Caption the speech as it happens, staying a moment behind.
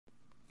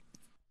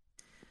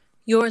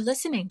You're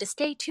listening to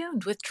Stay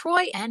Tuned with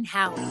Troy and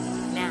Howie.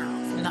 Now,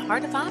 from the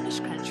heart of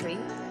Amish country,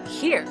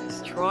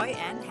 here's Troy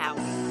and Howie.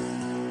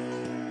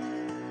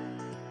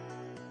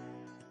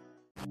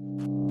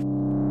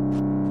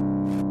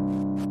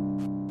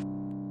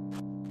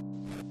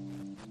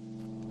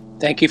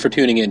 Thank you for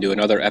tuning in to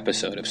another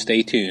episode of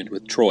Stay Tuned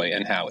with Troy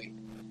and Howie.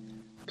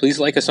 Please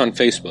like us on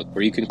Facebook,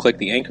 where you can click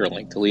the anchor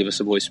link to leave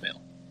us a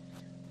voicemail.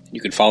 You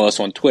can follow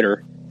us on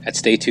Twitter at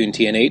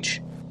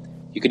StayTunedTNH.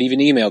 You can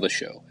even email the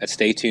show at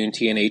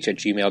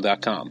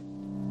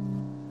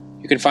staytunedtnh@gmail.com.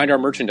 You can find our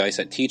merchandise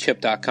at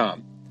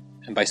tchip.com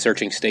and by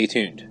searching Stay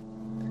Tuned.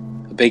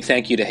 A big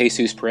thank you to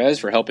Jesus Perez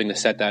for helping to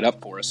set that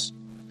up for us.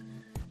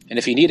 And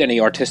if you need any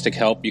artistic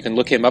help, you can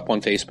look him up on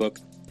Facebook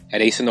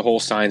at Ace in the Hole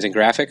Signs and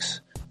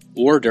Graphics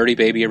or Dirty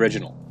Baby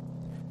Original.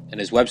 And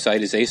his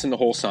website is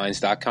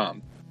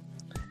aceintheholesigns.com.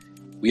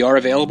 We are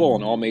available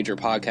on all major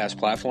podcast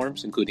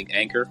platforms, including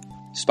Anchor,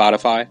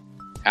 Spotify,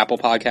 Apple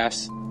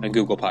Podcasts, and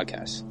Google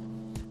Podcasts.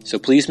 So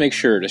please make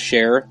sure to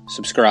share,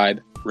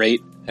 subscribe,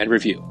 rate, and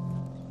review.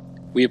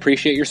 We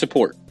appreciate your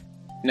support.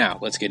 Now,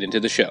 let's get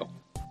into the show.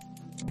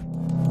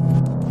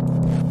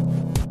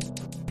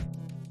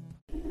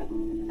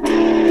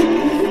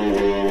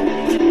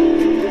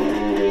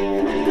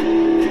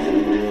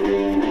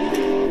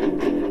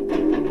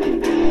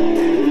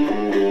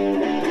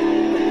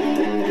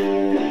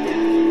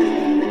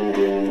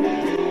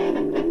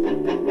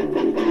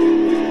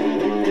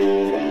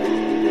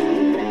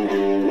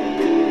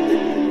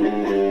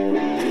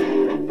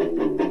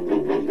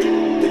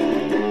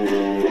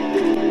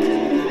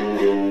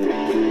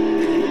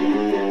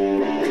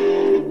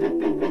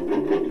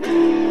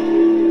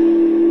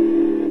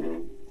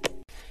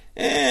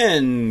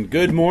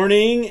 Good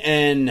morning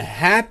and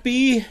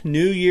Happy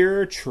New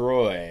Year,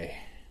 Troy.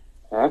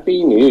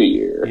 Happy New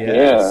Year.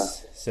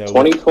 Yes. Yeah. So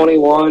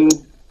 2021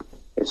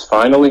 is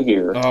finally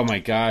here. Oh my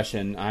gosh,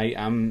 and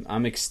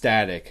I'm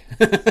ecstatic.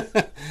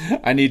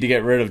 I need to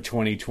get rid of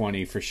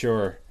 2020 for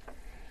sure.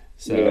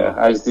 So yeah,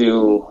 as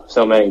do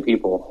so many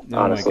people,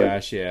 honestly. Oh my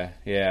gosh,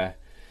 yeah.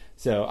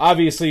 So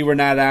obviously we're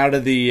not out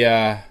of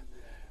the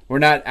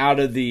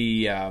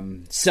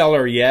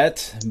cellar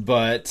yet,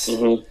 but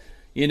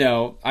you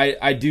know,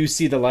 I do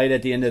see the light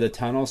at the end of the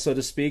tunnel, so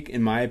to speak.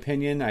 In my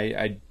opinion,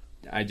 I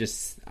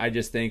just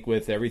think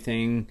with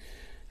everything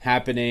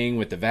happening,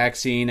 with the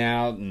vaccine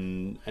out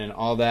and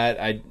all that,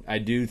 I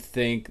do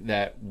think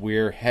that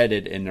we're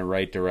headed in the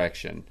right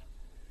direction.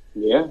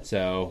 Yeah.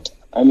 So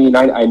I mean,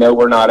 I know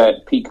we're not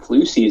at peak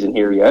flu season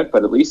here yet,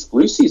 but at least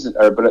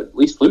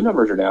flu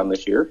numbers are down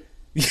this year.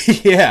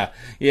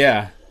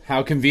 yeah.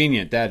 How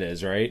convenient that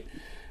is, right?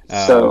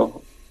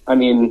 So, I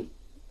mean,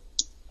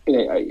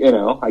 you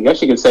know, I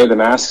guess you could say the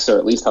masks are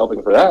at least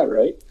helping for that,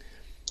 right?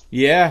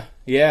 Yeah.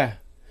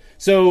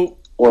 So,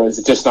 or is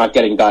it just not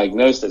getting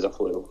diagnosed as a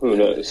flu? Who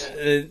knows?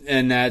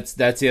 And that's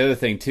the other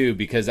thing too,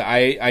 because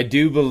I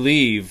do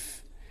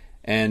believe,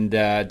 and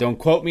don't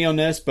quote me on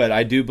this, but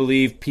I do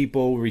believe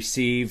people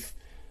receive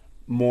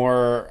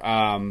more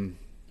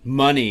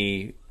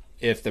money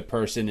if the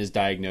person is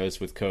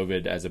diagnosed with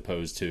COVID as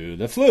opposed to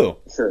the flu.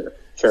 Sure,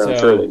 I'm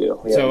sure they do.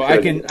 Yeah, so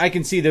sure I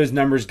can see those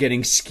numbers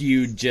getting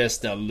skewed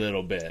just a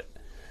little bit.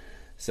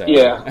 So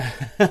yeah,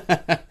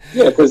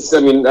 because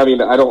I mean, I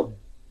don't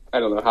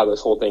know how this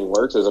whole thing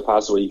works. Is it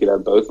possible you could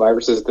have both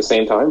viruses at the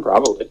same time?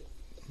 Probably.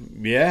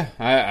 Yeah,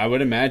 I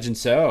would imagine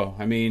so.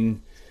 I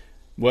mean,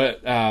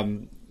 what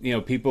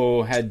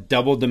people had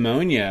double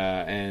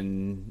pneumonia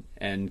and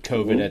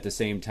COVID at the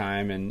same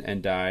time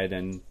and died,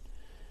 and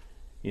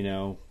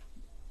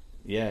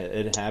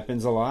it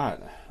happens a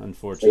lot,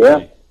 unfortunately.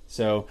 Yeah.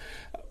 So,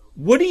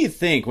 what do you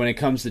think when it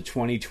comes to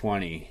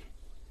 2020?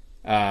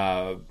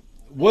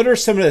 What are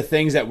some of the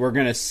things that we're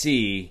going to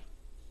see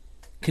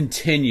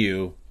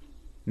continue,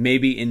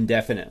 maybe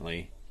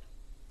indefinitely?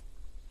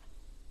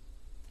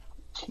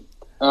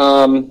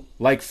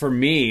 Like for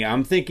me,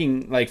 I'm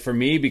thinking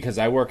because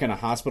I work in a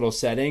hospital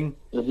setting,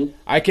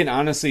 I can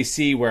honestly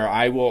see where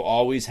I will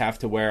always have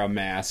to wear a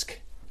mask.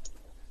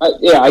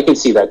 Yeah, I can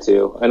see that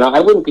too. And I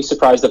wouldn't be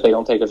surprised if they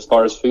don't take it as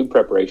far as food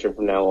preparation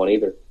from now on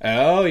either.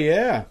 Oh,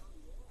 yeah.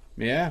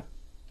 Yeah.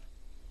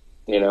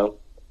 You know?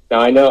 Now,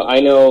 I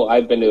know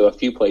I've been to a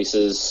few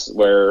places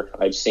where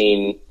I've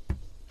seen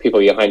people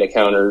behind the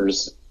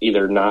counters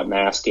either not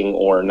masking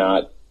or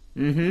not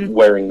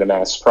wearing the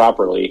mask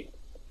properly.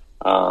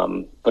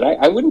 But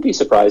I wouldn't be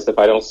surprised if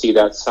I don't see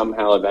that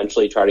somehow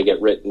eventually try to get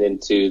written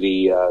into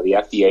the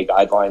FDA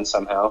guidelines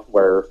somehow,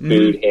 where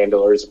food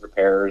handlers and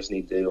preparers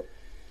need to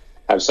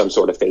have some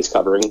sort of face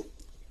covering.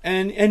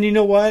 And you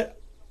know what?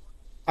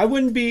 I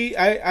would be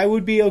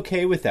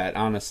okay with that,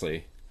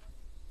 honestly.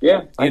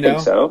 Yeah, I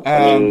think so.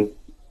 I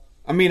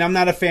mean, I'm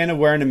not a fan of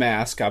wearing a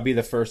mask. I'll be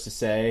the first to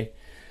say.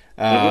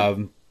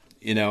 I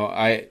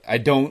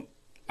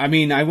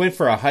went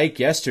for a hike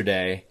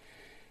yesterday,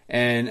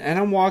 and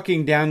I'm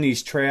walking down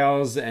these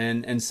trails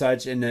and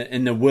such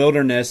in the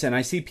wilderness, and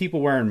I see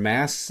people wearing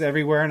masks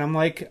everywhere, and I'm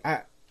like,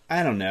 I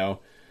don't know.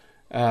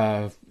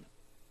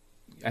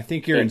 I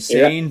think you're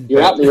insane.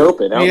 You're out in the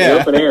open, in the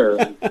open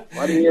air.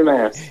 Why do you need a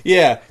mask?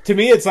 Yeah, to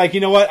me, it's like, you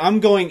know what? I'm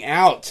going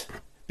out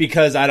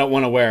because I don't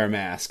want to wear a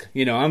mask.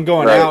 You know, I'm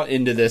going out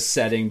into this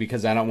setting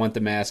because I don't want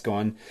the mask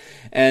on,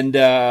 and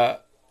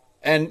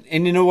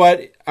you know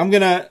what?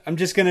 I'm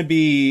just gonna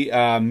be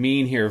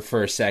mean here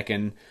for a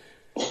second.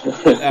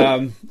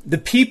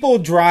 The people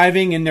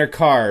driving in their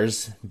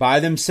cars by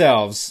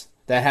themselves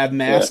that have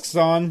masks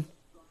on.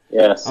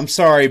 Yes. I'm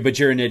sorry, but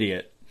you're an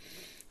idiot.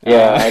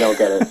 Yeah, I don't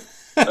get it.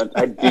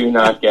 I do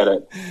not get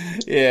it.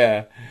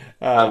 Yeah.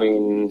 I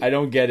mean, I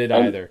don't get it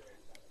either.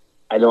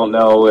 I don't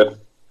know if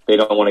they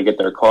don't want to get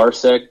their car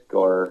sick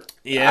or...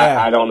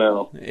 Yeah. I don't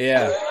know.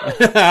 Yeah.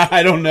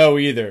 I don't know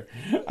either.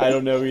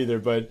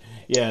 But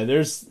yeah,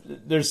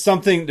 there's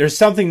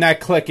something not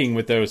clicking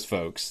with those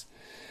folks.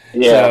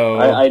 Yeah,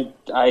 so,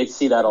 I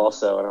see that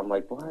also, and I'm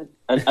like, what?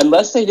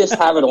 Unless they just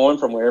have it on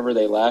from wherever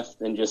they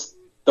left and just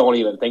don't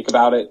even think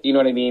about it. You know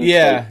what I mean?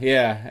 Yeah,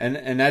 yeah.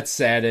 And that's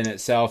sad in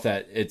itself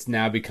that it's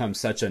now become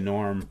such a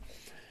norm.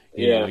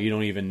 You know, you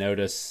don't even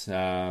notice.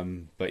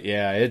 But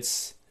yeah,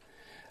 it's...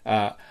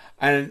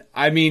 and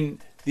I mean,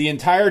 the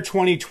entire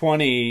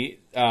 2020,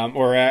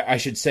 or I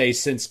should say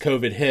since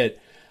COVID hit,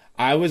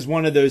 I was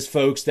one of those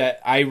folks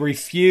that I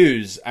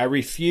refuse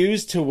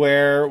to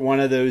wear one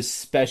of those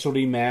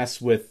specialty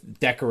masks with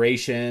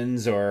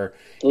decorations or,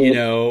 you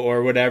know,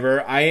 or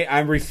whatever.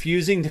 I'm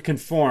refusing to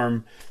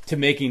conform to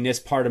making this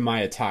part of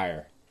my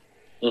attire.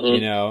 You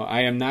know,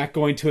 I am not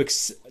going to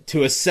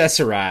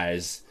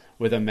accessorize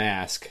with a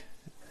mask.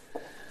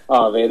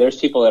 Oh man, there's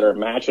people that are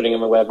matching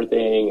them with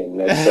everything, and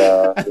it's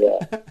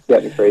it's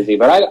getting crazy.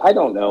 But I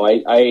don't know.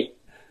 I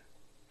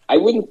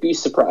wouldn't be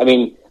surprised. I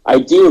mean, I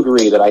do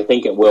agree that I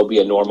think it will be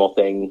a normal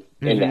thing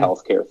in the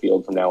healthcare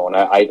field from now on.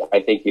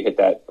 I think you hit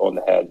that on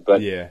the head.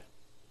 But yeah,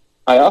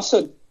 I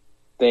also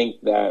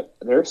think that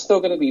there's still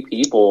going to be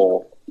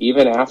people,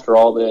 even after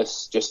all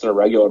this, just in a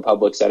regular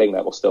public setting,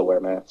 that will still wear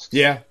masks.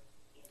 Yeah,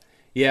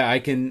 yeah, I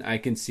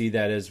can see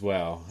that as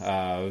well.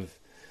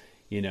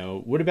 You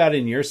know, what about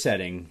in your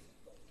setting?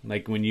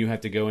 Like when you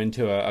have to go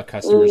into a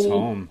customer's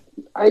home?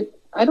 I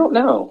don't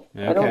know.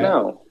 Okay. I don't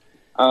know.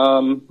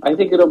 I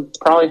think it'll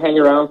probably hang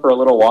around for a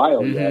little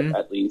while yet,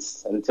 at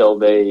least until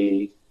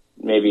guidelines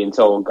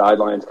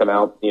come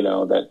out, you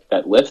know,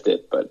 that lift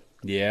it. But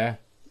yeah,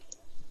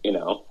 you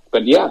know,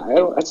 but yeah,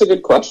 that's a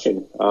good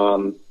question.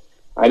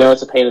 I know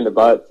it's a pain in the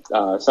butt.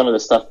 Some of the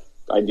stuff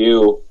I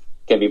do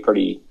can be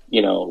pretty,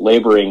 you know,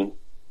 laboring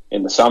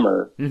in the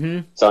summer.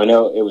 So I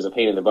know it was a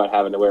pain in the butt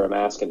having to wear a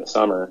mask in the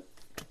summer.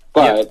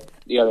 But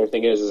the other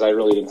thing is I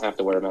really didn't have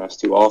to wear a mask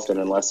too often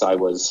unless I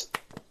was,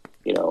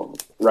 you know,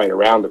 right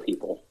around the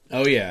people.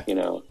 Oh yeah. You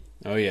know.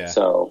 Oh yeah.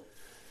 So.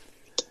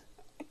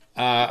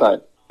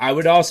 But I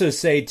would also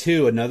say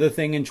too, another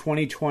thing in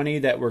 2020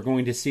 that we're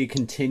going to see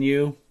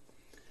continue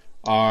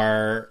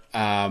are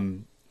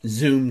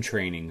Zoom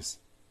trainings.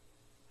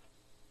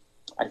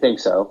 I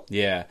think so.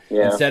 Yeah.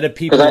 Yeah. Instead of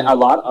people, because a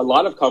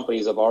lot of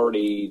companies have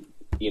already,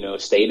 you know,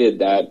 stated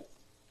that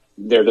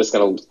they're just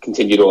going to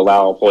continue to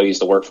allow employees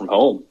to work from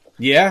home.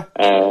 Yeah.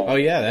 Oh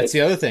yeah, that's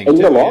the other thing. In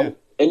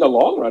the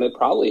long run, it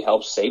probably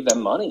helps save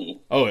them money.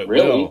 Oh, it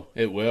really will.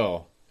 It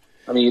will.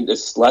 I mean,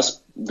 it's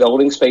less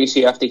building space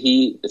you have to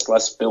heat. It's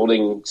less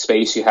building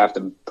space you have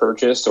to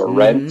purchase or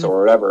rent or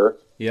whatever.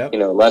 Yep. You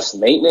know, less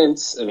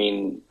maintenance. I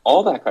mean,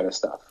 all that kind of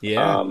stuff.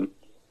 Yeah.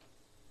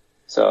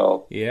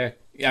 So. Yeah.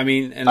 I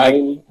mean,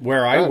 and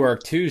where I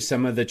work too,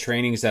 some of the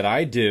trainings that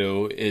I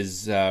do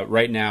is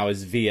right now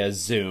is via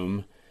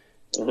Zoom.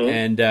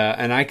 And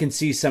I can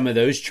see some of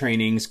those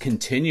trainings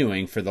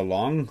continuing for the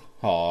long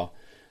haul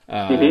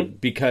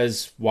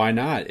because why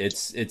not?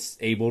 It's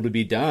able to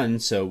be done,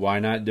 so why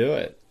not do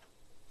it?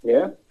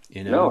 Yeah.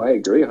 You know? No, I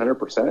agree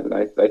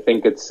 100%. I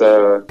think it's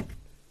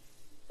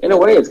in a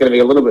way it's going to be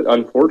a little bit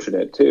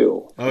unfortunate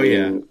too. Oh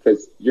yeah,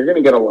 because you're going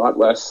to get a lot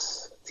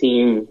less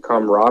team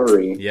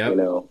camaraderie. You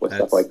know, with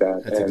stuff like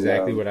that. That's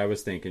exactly what I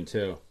was thinking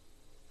too.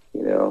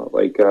 You know,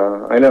 like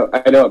I know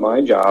at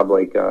my job,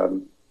 like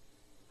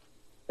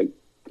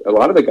a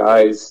lot of the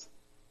guys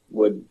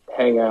would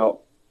hang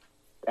out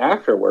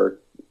after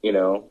work, you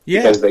know,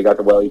 because they got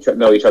to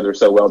know each other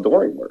so well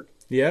during work.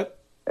 Yep.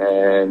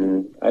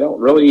 And I don't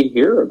really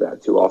hear of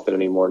that too often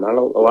anymore. Not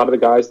a lot of the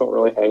guys don't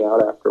really hang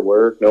out after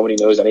work. Nobody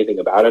knows anything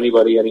about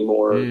anybody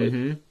anymore.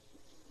 Like,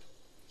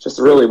 it's just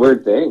a really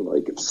weird thing.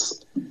 Like,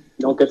 you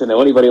don't get to know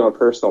anybody on a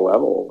personal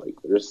level. Like,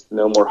 there's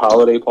no more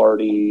holiday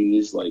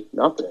parties. Like,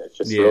 nothing. It's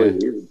just really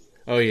weird.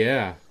 Oh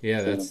yeah,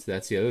 yeah. That's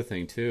the other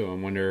thing too. I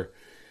wonder.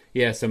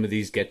 Yeah, some of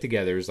these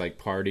get-togethers, like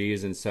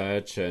parties and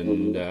such,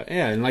 and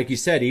and like you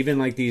said, even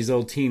like these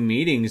old team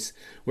meetings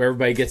where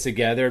everybody gets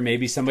together.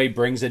 Maybe somebody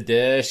brings a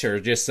dish,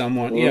 or just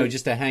someone, you know,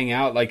 just to hang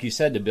out, like you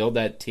said, to build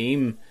that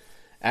team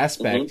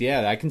aspect.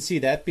 Yeah, I can see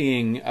that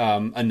being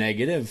a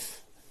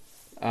negative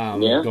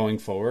going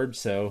forward.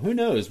 So who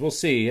knows? We'll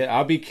see.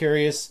 I'll be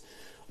curious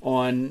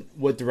on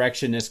what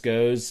direction this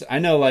goes. I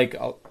know, like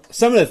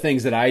some of the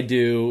things that I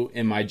do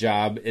in my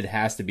job, it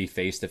has to be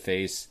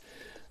face-to-face.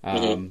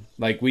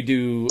 Like I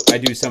do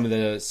some of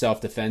the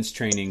self-defense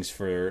trainings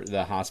for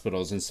the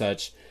hospitals and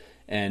such.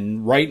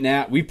 And right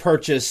now we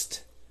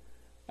purchased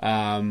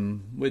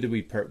What did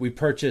we we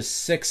purchased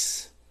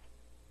 6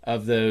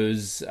 of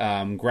those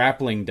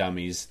grappling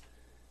dummies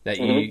that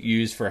you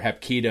use for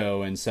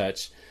Hapkido and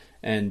such,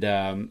 and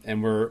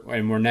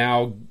we're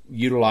now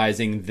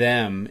utilizing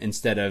them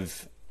instead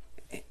of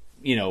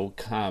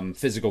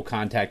physical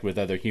contact with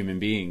other human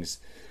beings.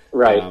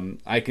 Right.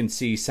 I can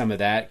see some of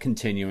that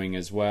continuing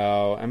as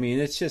well. I mean,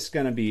 it's just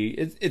going to be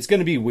it's going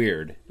to be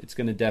weird. It's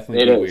going to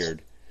definitely be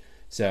weird.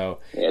 So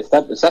yeah, it's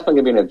definitely going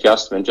to be an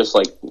adjustment, just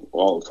like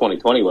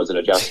 2020 was an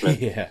adjustment.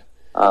 Yeah.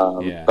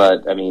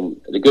 But I mean,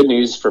 the good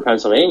news for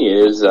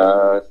Pennsylvania is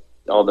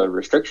all the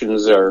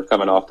restrictions are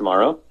coming off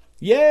tomorrow.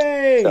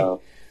 Yay!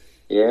 So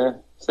yeah,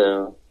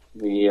 so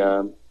we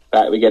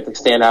get to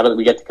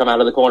come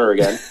out of the corner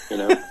again.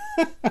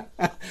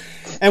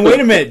 And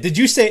wait a minute, did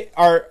you say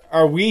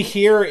are we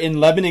here in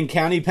Lebanon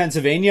County,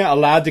 Pennsylvania,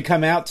 allowed to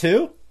come out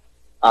too?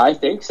 I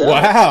think so.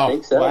 Wow! I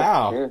think so.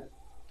 Wow! Yeah.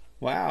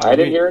 Wow! I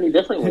didn't hear any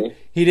differently.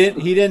 He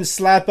didn't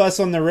slap us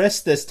on the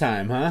wrist this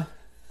time, huh?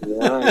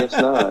 No, I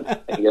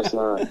guess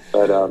not.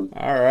 But all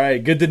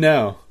right, good to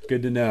know.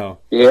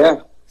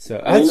 Yeah.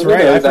 So that's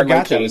right. I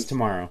forgot that was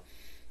tomorrow.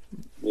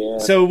 Yeah.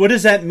 So what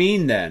does that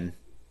mean then?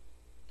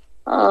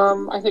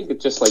 I think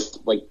it's just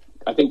like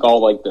I think all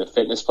like the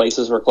fitness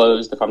places were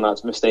closed, if I'm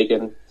not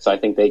mistaken. So I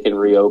think they can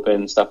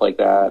reopen stuff like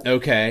that.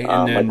 Okay,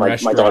 and then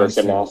like my daughter's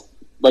gymnastics.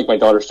 Like my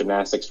daughter's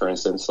gymnastics, for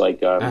instance,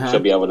 she'll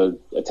be able to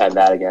attend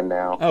that again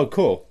now. Oh,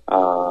 cool.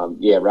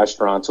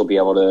 Restaurants will be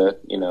able to,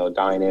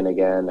 dine in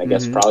again. I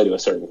guess probably to a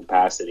certain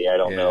capacity. I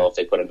don't know if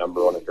they put a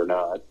number on it or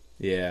not.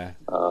 Yeah.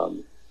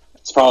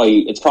 It's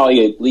probably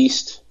at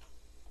least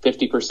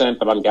 50%,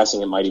 but I'm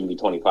guessing it might even be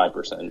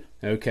 25%.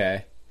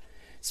 Okay.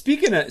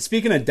 Speaking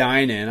of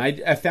dine in,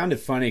 I found it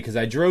funny because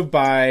I drove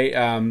by.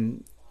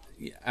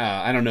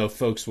 I don't know if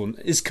folks will.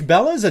 Is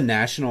Cabela's a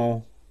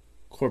national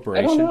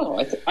corporation? I don't know.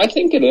 I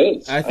think it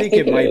is. I think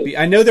it might be.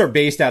 I know they're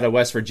based out of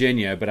West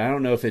Virginia, but I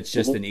don't know if it's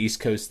just an East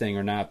Coast thing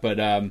or not. But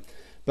I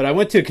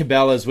went to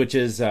Cabela's, which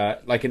is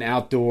like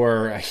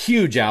a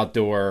huge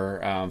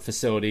outdoor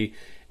facility,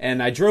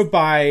 and I drove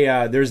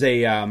by. There's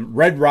a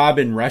Red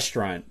Robin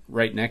restaurant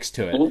right next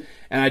to it,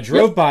 and I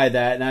drove by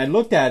that, and I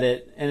looked at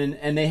it,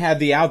 and they have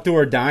the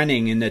outdoor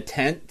dining in the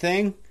tent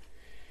thing.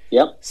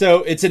 Yep.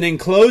 So it's an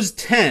enclosed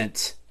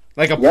tent,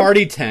 like a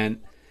party tent.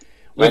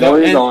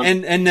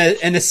 And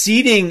the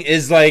seating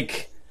is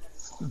like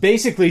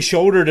basically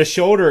shoulder to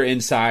shoulder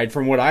inside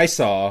from what I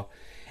saw,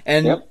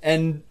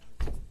 and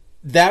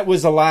that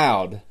was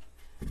allowed,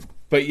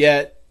 but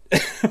yet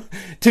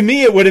to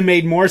me it would have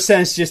made more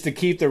sense just to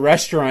keep the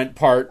restaurant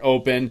part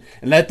open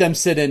and let them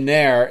sit in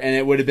there, and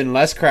it would have been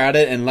less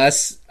crowded and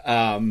less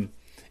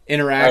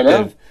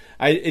interactive.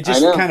 It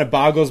just kind of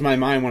boggles my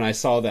mind when I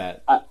saw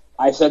that.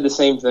 I said the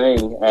same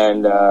thing,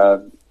 and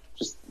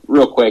just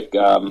real quick,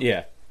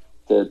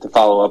 To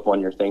follow up on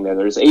your thing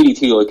there's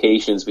 82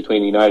 locations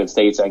between the United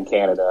States and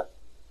Canada.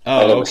 Oh,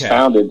 and it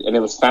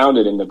was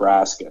founded in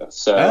Nebraska.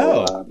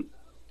 So,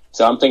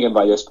 so I'm thinking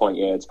by this point,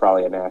 it's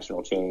probably a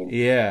national chain.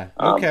 Yeah.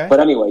 Okay. But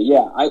anyway,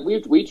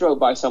 we drove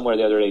by somewhere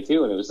the other day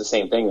too, and it was the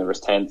same thing. There was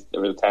a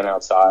tent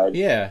outside.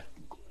 Yeah.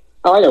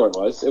 Oh, I know what it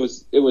was. It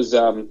was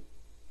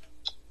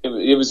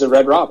a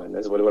Red Robin.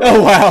 Is what it was.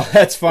 Oh wow,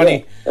 that's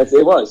funny. Yeah,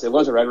 it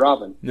was a Red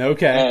Robin.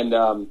 Okay. And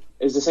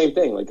it was the same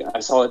thing. Like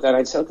I saw it, and I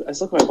looked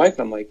at my wife,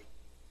 and I'm like,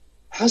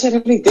 how's that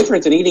any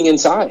different than eating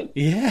inside?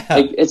 Yeah.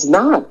 Like, it's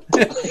not.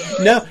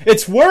 No,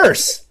 it's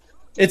worse.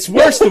 It's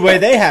worse the way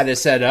they had it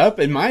set up,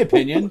 in my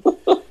opinion.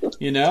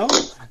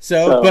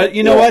 So but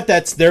you know what?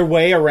 That's their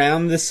way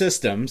around the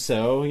system.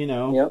 So,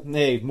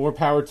 hey, more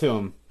power to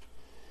them.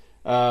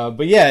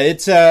 But yeah,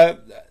 it's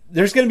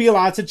there's going to be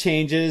lots of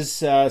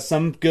changes.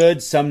 Some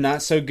good, some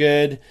not so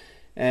good.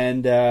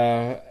 And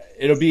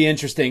it'll be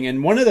interesting.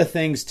 And one of the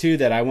things, too,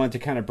 that I want to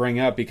kind of bring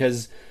up,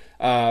 because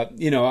I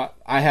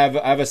have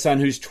a son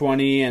who's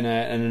 20 and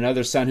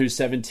another son who's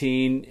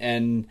 17,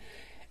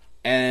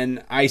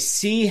 and I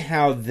see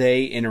how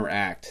they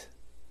interact.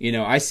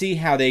 I see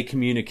how they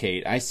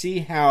communicate. I see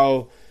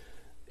how,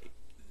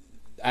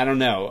 I don't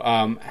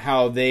know,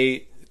 how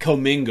they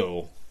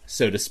commingle,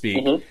 so to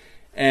speak.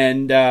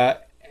 And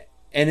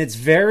it's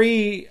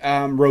very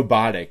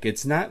robotic.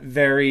 It's not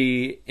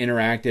very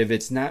interactive.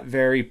 It's not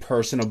very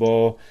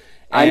personable.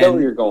 I know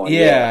where you're going.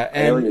 Yeah,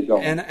 I know where you're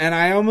going. And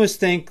I almost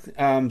think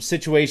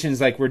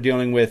situations like we're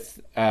dealing with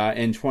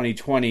in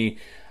 2020,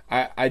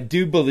 I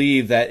do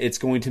believe that it's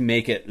going to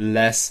make it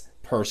less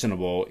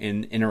personable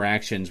in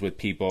interactions with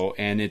people,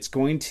 and it's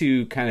going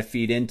to kind of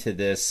feed into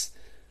this,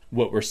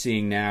 what we're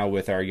seeing now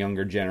with our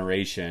younger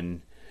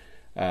generation.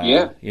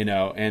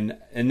 And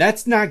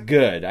that's not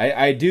good.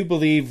 I do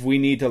believe we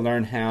need to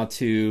learn how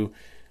to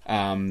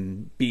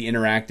be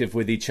interactive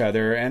with each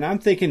other. And I'm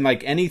thinking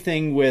like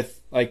anything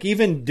with, like,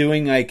 even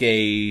doing like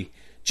a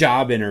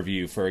job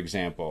interview, for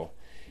example.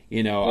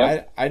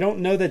 I don't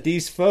know that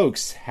these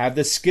folks have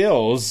the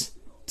skills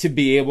to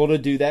be able to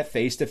do that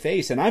face to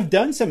face. And I've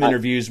done some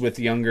interviews with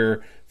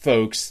younger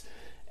folks,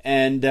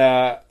 and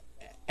they're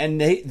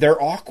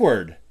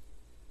awkward.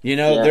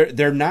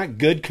 They're not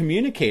good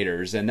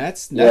communicators, and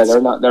that's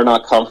they're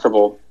not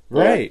comfortable.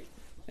 Right.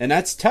 And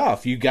that's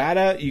tough. You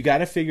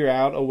gotta figure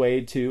out a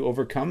way to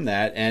overcome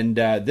that. And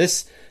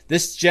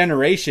this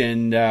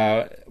generation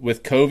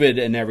with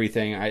COVID and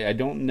everything, I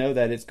don't know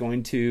that it's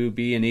going to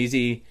be an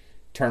easy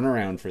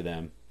turnaround for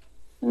them.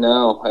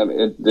 No, I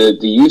mean, the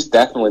youth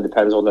definitely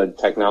depends on the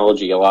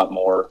technology a lot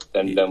more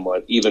than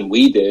what even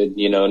we did.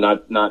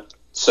 Not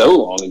so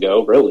long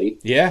ago, really.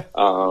 Yeah.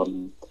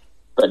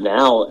 But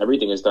now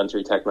everything is done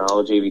through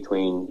technology,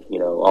 between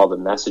all the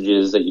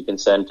messages that you can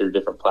send through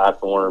different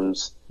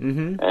platforms,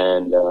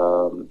 and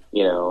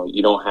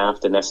you don't have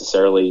to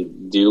necessarily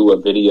do a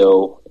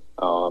video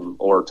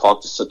or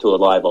talk to a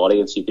live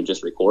audience. You can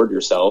just record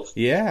yourself,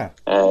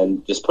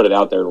 and just put it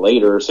out there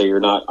later, so you're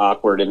not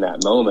awkward in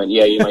that moment.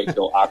 Yeah, you might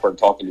feel awkward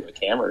talking to a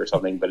camera or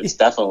something, but it's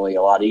definitely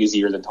a lot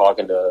easier than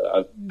talking to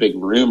a big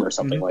room or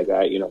something like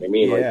that. You know what I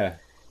mean? Yeah.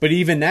 But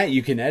even that,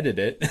 you can edit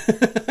it.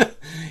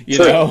 you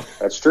true. know,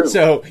 that's true.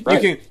 So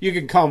right. you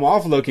can come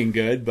off looking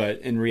good,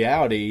 but in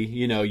reality,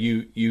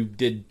 you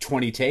did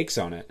 20 takes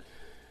on it.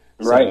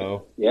 Right.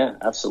 So, yeah,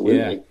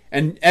 absolutely. Yeah.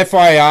 And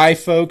FYI,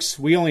 folks,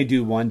 we only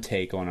do one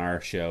take on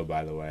our show,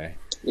 by the way.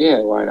 Yeah,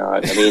 why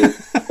not? I mean,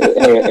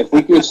 hey, if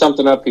we do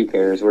something up, who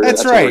cares?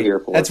 That's right. What we're here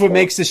for. That's what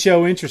makes the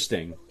show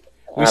interesting.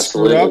 We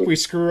Absolutely.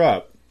 screw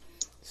up.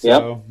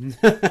 So.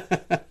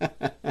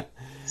 Yep.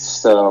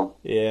 So.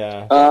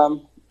 Yeah.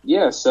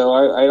 Yeah, so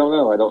I don't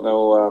know. I don't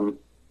know.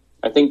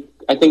 I think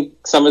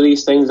some of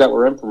these things that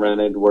were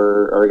implemented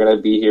are going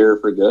to be here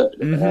for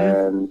good,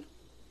 and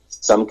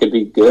some could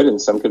be good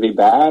and some could be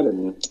bad.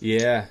 And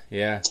yeah.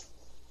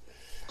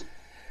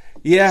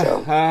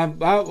 So.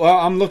 Well,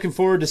 I'm looking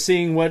forward to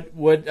seeing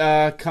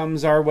what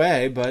comes our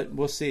way, but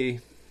we'll see.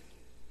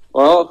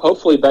 Well,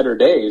 hopefully better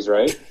days,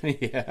 right?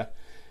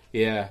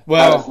 Yeah.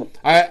 Well,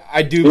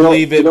 I do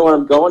believe it. You know where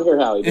I'm going here,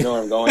 Howie? You know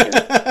where I'm going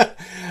here?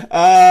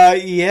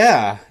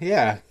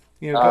 Yeah.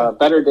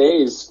 Better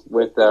Days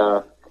with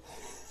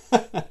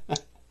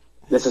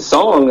it's a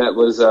song that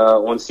was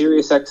on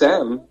Sirius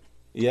XM.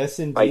 Yes,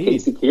 indeed. By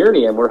Casey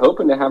Kearney, and we're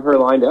hoping to have her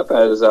lined up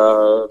as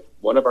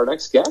one of our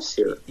next guests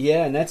here.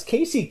 Yeah, and that's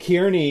Casey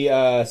Kearney,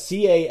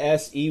 Casey,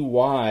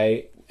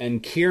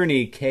 and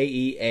Kearney,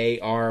 Kearney.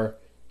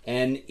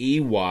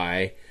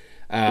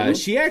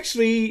 She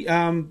actually,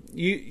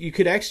 you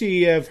could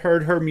actually have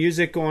heard her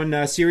music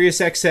on Sirius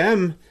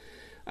XM,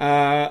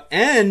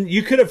 and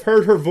you could have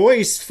heard her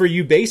voice for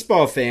you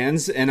baseball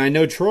fans. And I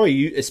know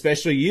Troy,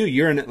 especially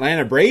you're an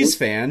Atlanta Braves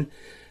fan.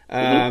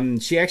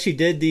 She actually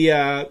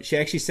she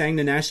actually sang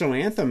the national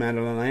anthem at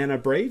an Atlanta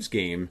Braves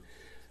game.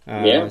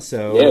 Doing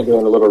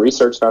a little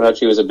research, found out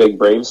she was a big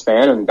Braves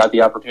fan and got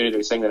the opportunity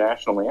to sing the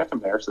national anthem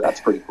there. So that's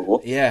pretty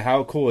cool. Yeah,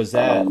 how cool is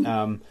that?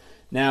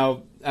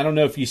 Now, I don't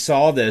know if you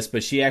saw this,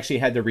 but she actually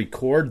had to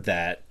record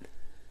that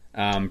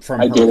from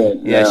her.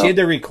 Didn't. Yeah, no. She had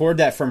to record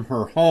that from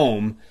her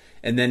home,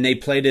 and then they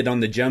played it on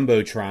the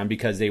Jumbotron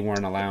because they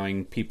weren't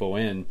allowing people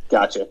in.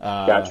 Gotcha.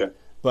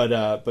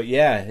 But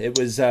yeah, it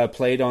was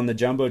played on the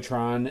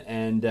Jumbotron,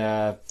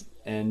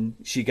 and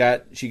she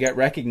got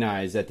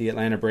recognized at the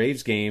Atlanta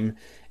Braves game,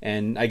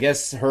 and I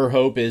guess her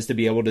hope is to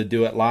be able to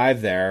do it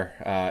live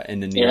there in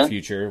the near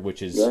future,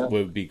 which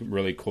would be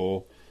really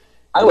cool.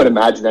 I would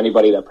imagine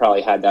anybody that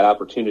probably had that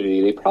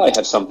opportunity, they probably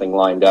have something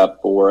lined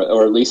up or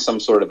at least some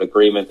sort of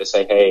agreement to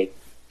say, hey,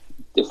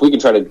 if we can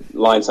try to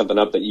line something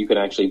up that you can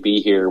actually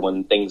be here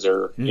when things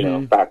are,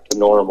 back to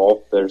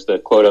normal. There's the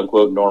quote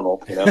unquote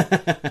normal,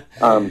 that,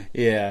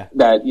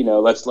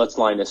 let's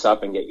line this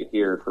up and get you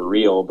here for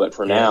real. But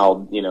for now,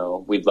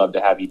 we'd love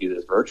to have you do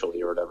this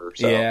virtually or whatever.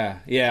 So.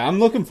 Yeah. I'm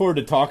looking forward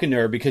to talking to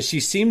her because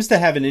she seems to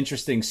have an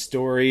interesting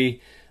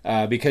story.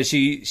 Because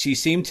she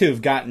seemed to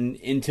have gotten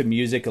into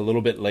music a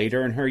little bit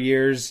later in her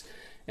years,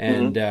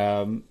 and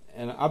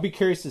I'll be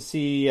curious to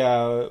see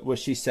what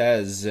she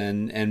says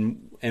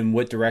and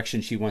what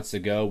direction she wants to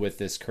go with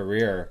this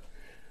career,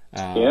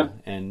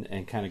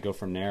 and kind of go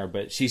from there.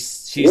 But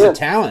she's a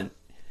talent,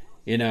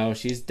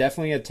 she's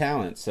definitely a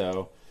talent.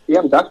 So yeah,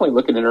 I'm definitely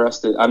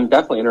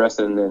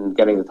interested in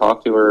getting to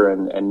talk to her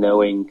and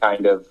knowing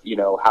kind of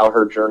how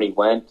her journey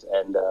went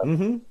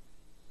and.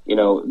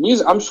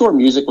 Music. I'm sure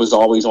music was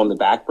always on the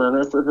back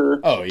burner for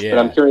her. Oh yeah, but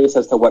I'm curious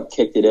as to what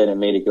kicked it in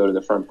and made it go to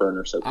the front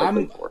burner so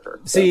quickly for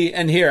her. See,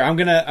 and here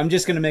I'm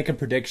just gonna make a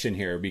prediction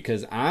here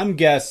because I'm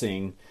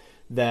guessing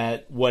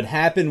that what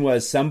happened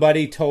was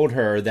somebody told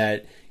her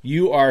that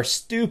you are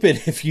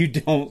stupid if you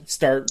don't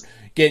start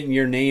getting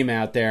your name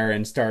out there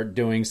and start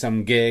doing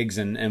some gigs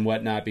and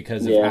whatnot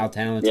because of how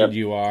talented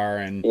you are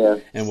and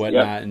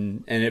whatnot,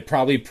 and it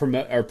probably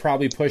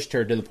pushed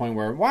her to the point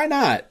where why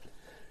not.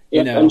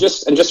 And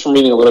just from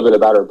reading a little bit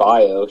about her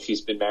bio,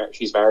 she's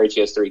married, she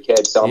has 3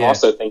 kids. So I'm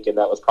also thinking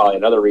that was probably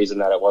another reason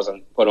that it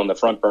wasn't put on the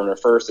front burner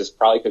first is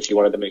probably because she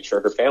wanted to make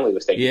sure her family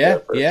was taken care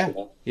of first.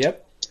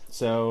 Yep.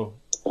 So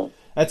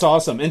that's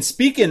awesome. And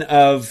speaking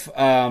of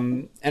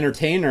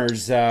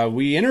entertainers,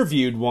 we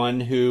interviewed one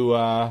who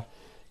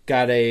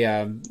got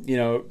a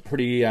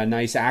pretty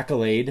nice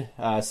accolade,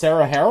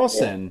 Sarah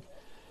Harrelson.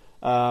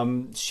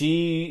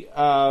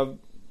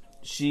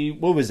 She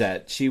what was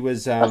that? She was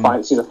she's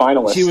a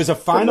finalist. She was a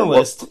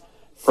finalist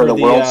for the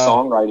World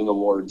Songwriting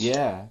Awards.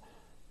 Yeah.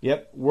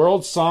 Yep.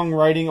 World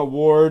Songwriting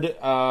Award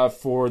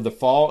for the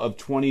fall of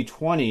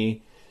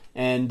 2020.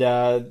 And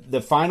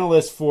the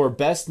finalist for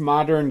Best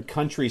Modern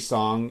Country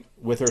Song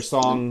with her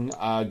song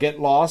Get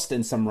Lost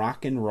in Some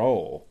Rock and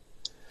Roll.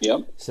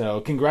 Yep.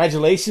 So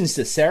congratulations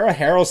to Sarah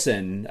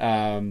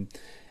Harrelson.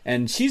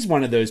 And she's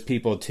one of those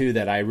people, too,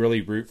 that I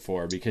really root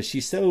for because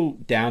she's so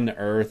down to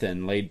earth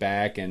and laid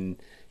back, and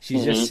she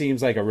just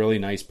seems like a really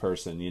nice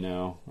person,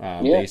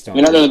 based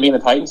on other than being a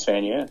Titans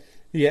fan, yeah.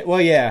 Yeah,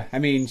 well, yeah. I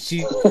mean,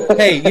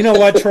 hey, you know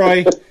what,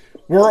 Troy?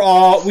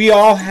 We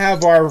all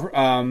have our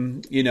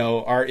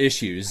our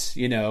issues.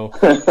 You're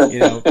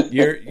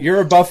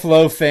a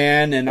Buffalo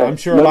fan, and I'm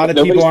sure a lot of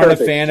people aren't a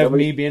fan of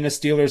me being a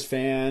Steelers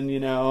fan.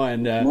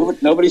 And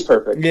nobody's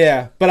perfect.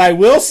 Yeah, but I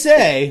will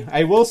say,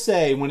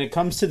 when it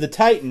comes to the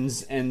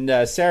Titans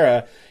and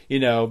Sarah,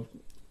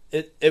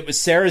 it was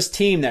Sarah's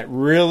team that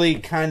really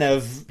kind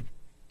of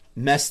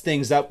messed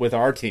things up with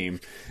our team.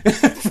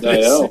 During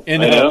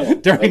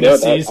the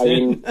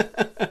season.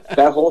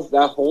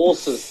 That whole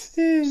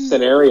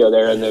scenario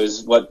there in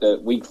those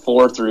the week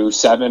 4 through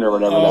 7 or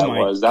whatever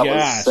was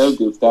so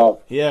goofed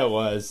up. Yeah, it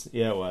was.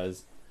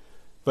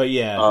 But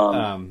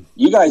yeah,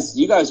 you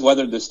guys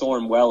weathered the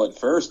storm well at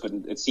first, but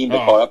it seemed to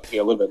caught up to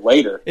you a little bit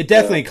later. It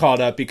definitely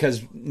caught up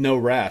because no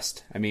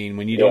rest. I mean,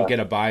 when you don't get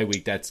a bye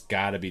week, that's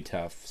got to be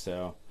tough.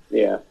 So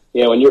yeah.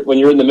 Yeah, when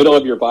you're in the middle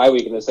of your bye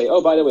week and they say,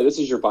 "Oh, by the way, this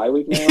is your bye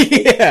week now."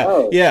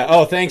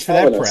 Oh, thanks for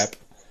that prep.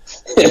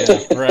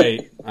 Yeah,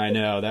 right. I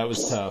know that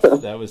was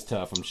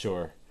tough. I'm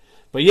sure.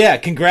 But yeah,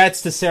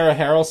 congrats to Sarah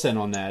Harrelson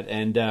on that.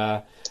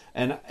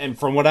 And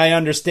from what I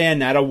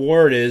understand, that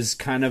award is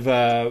kind of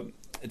a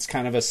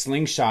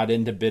slingshot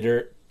into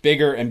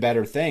bigger and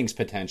better things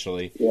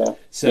potentially. Yeah.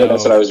 So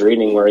that's what I was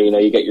reading, where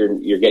you get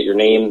your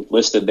name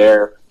listed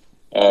there,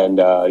 and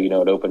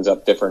it opens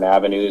up different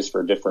avenues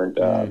for different.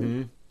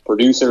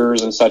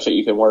 Producers and such that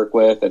you can work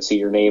with that see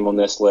your name on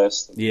this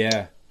list.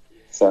 Yeah.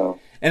 So.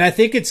 And I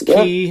think it's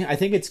key. Yeah. I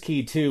think it's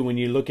key too when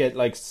you look at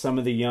like some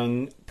of the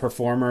young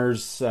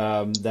performers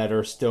that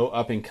are still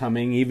up and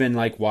coming, even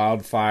like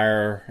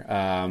Wildfire,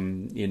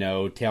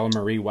 Taylor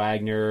Marie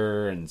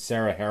Wagner and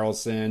Sarah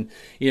Harrelson.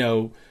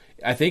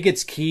 I think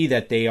it's key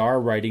that they are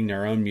writing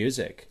their own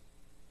music.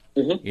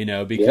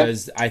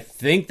 Because I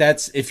think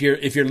that's if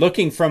you're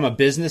looking from a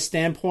business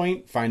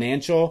standpoint,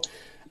 financial.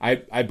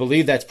 I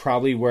believe that's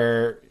probably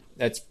where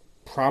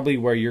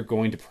you're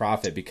going to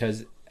profit,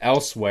 because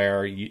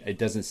elsewhere it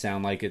doesn't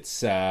sound like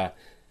it's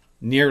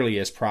nearly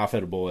as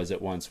profitable as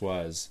it once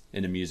was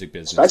in the music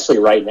business. Especially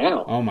right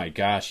now. Oh my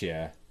gosh,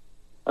 yeah.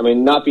 I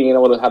mean, not being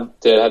able to have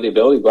the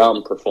ability to go out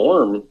and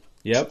perform,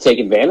 take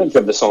advantage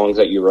of the songs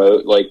that you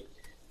wrote. Like,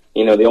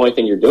 the only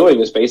thing you're doing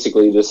is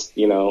basically just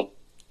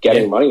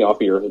getting money off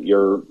of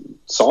your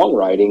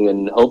songwriting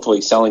and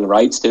hopefully selling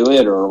rights to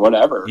it or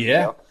whatever.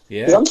 Yeah.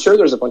 Yeah. Because I'm sure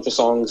there's a bunch of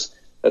songs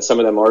that some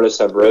of them artists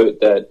have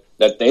wrote that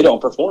they don't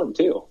perform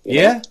too.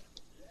 Yeah,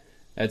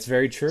 that's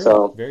very true.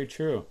 So, very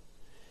true.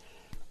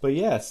 But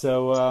yeah,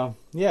 so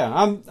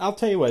I'll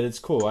tell you what, it's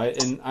cool.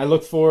 I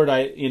look forward.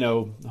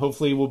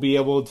 Hopefully we'll be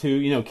able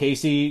to.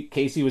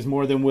 Casey was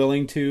more than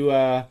willing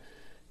to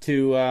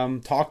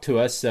talk to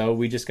us. So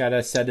we just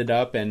gotta set it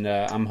up, and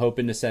I'm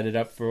hoping to set it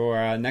up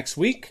for next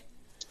week.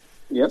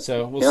 Yep.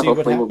 So we'll see what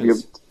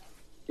happens.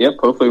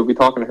 Hopefully we'll be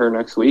talking to her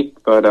next week.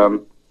 But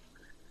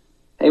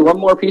hey, one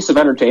more piece of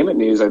entertainment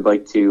news I'd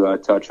like to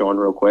touch on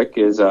real quick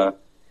is,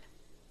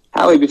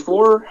 Howie,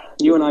 before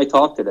you and I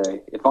talk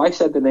today, if I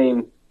said the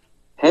name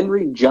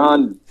Henry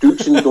John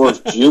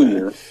Duchendorf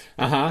Jr.,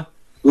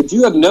 would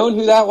you have known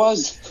who that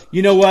was?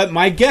 You know what?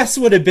 My guess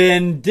would have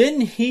been,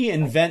 didn't he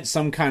invent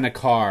some kind of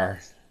car?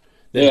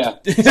 Yeah,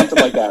 something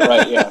like that,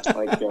 right? Yeah,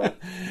 like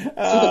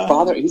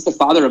he's the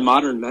father of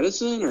modern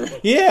medicine, or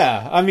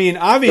yeah. I mean,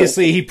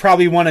 obviously, he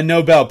probably won a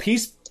Nobel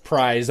Peace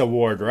Prize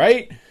award,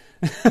 right?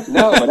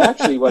 No, but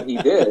actually, what he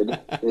did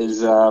is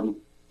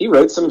he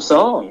wrote some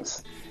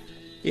songs.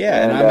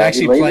 Yeah, and I'm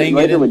actually playing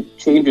later would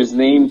change his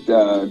name,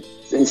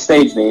 his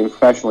stage name.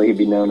 Professionally, he'd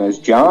be known as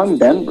John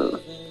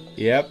Denver.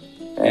 Yep,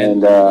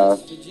 and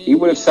he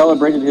would have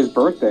celebrated his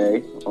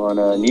birthday on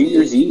New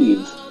Year's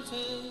Eve.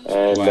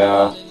 And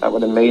that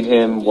would have made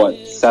him,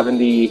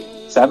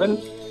 77?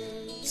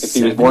 If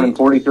he was born in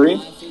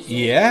 43?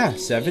 Yeah,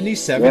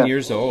 77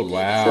 years old.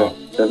 Wow.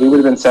 So he would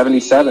have been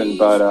 77,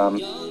 but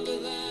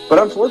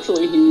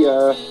unfortunately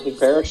he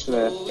perished in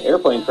an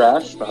airplane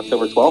crash on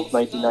October 12th,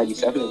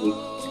 1997, and he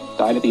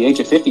died at the age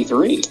of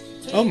 53.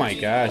 Oh my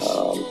gosh.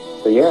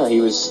 So yeah,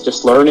 he was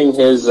just learning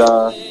his,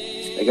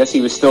 I guess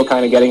he was still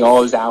kind of getting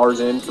all his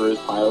hours in for his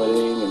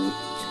piloting, and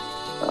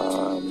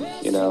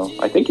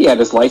I think he had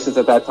his license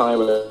at that time,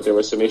 but there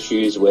was some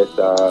issues with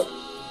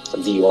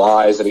some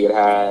DUIs that he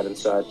had and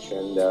such,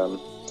 and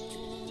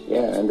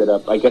ended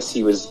up, I guess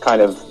he was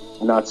kind of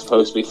not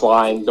supposed to be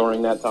flying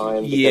during that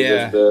time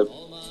because of the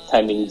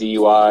pending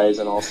DUIs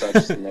and all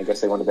such, and I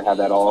guess they wanted to have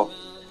that all.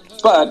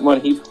 But when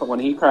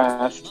he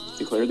crashed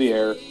to clear the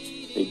air,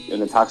 in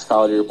the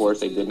toxicology reports,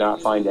 they did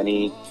not find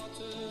any,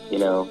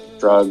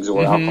 drugs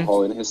or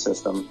alcohol in his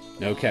system.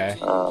 Okay.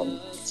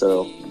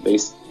 So they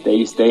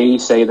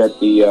say that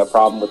the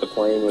problem with the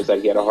plane was that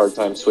he had a hard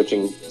time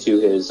switching to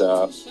his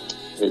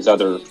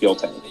other fuel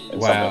tank,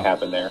 and something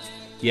happened there.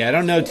 Yeah, I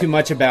don't know too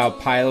much about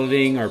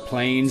piloting or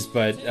planes,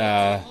 but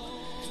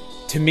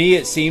to me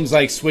it seems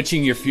like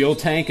switching your fuel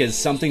tank is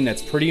something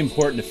that's pretty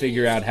important to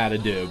figure out how to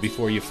do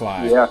before you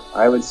fly. Yeah,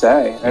 I would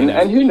say. And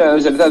who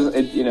knows? It doesn't.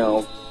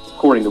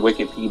 According to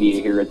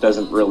Wikipedia here, it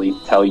doesn't really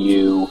tell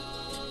you,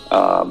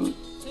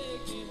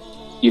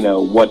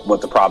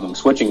 what the problem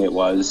switching it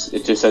was.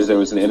 It just says there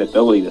was an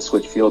inability to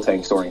switch fuel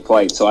tanks during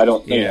flight. So I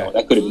don't,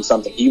 that could have been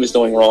something he was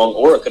doing wrong,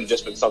 or it could have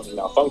just been something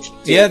malfunctioning.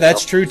 Yeah,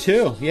 that's true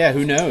too. Yeah,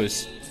 who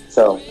knows?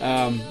 So,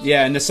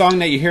 and the song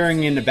that you're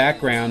hearing in the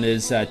background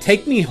is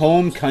 "Take Me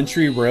Home,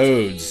 Country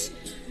Roads."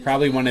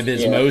 Probably one of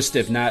his most,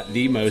 if not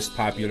the most,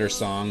 popular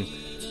song.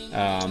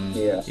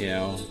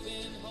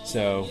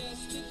 So,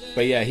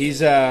 but yeah, he's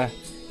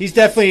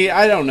definitely,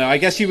 I don't know, I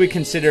guess you would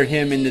consider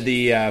him into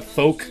the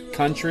folk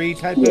country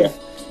type of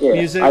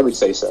music. I would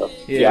say so.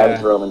 I would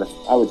throw him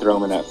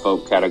in that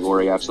folk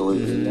category,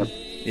 absolutely.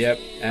 Yep.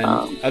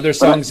 And other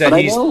songs that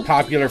he's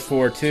popular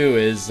for too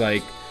is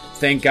like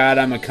 "Thank God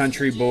I'm a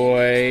Country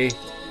Boy."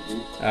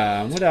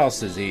 What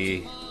else is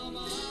he?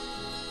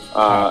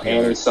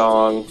 Annie's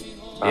Song.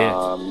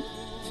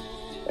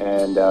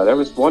 And there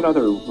was one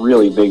other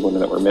really big one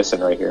that we're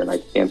missing right here, and I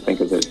can't think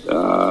of it.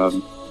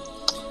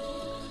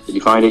 Did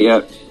you find it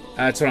yet?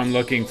 That's what I'm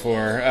looking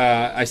for.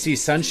 I see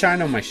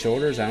 "Sunshine on My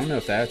Shoulders." I don't know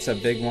if that's a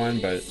big one,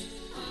 but...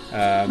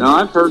 no,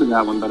 I've heard of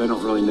that one, but I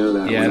don't really know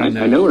that one. I don't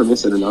know. I know we're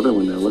missing another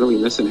one, though. What are we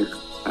missing here,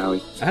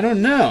 Howie? I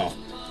don't know.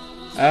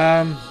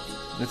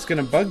 That's going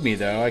to bug me,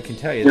 though, I can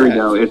tell you Here that. we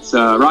go. It's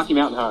Rocky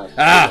Mountain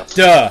High.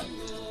 Duh!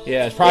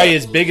 Yeah, it's probably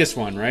his biggest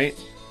one, right?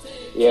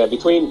 Yeah,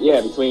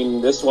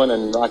 between this one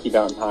and Rocky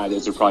Mountain High,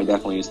 those are probably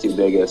definitely his two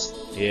biggest.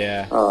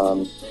 Yeah.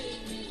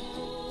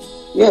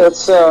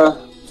 It's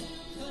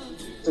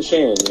a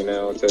shame,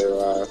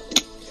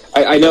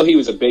 I know he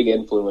was a big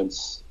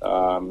influence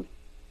on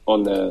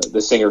the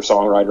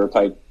singer-songwriter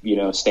type,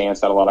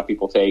 stance that a lot of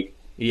people take.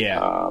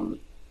 Yeah.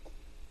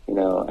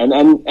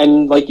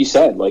 And like you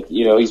said,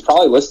 he's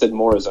probably listed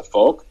more as a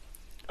folk,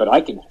 but I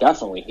can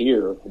definitely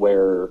hear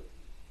where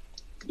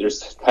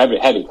there's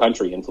heavy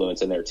country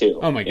influence in there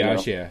too. Oh my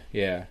gosh,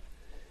 yeah.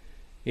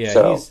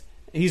 So,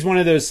 he's one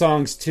of those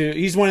songs too.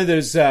 He's one of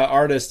those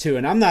artists too.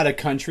 And I'm not a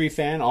country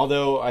fan,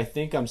 although I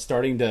think I'm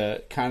starting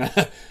to kind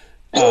of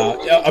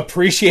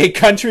appreciate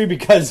country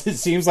because it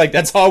seems like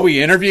that's all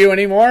we interview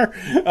anymore.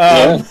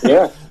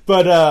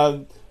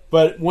 But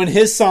when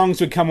his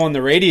songs would come on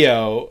the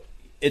radio,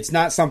 it's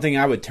not something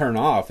I would turn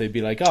off. It'd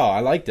be like, oh,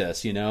 I like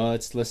this.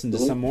 Let's listen to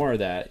some more of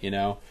that.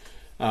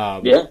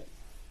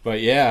 But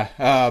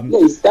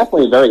he's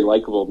definitely very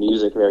likable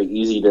music, very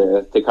easy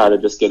to kind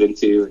of just get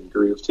into and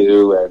groove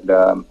to,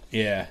 and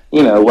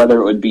whether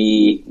it would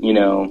be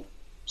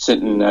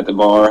sitting at the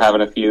bar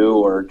having a few,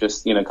 or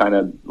just kind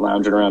of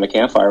lounging around a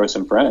campfire with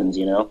some friends,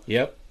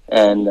 Yep.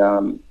 And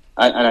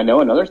I know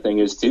another thing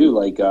is too,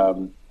 I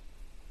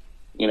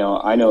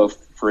know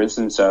for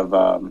instance of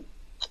an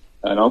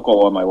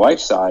uncle on my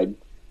wife's side.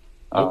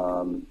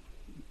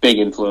 Big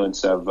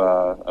influence of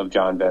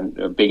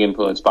John big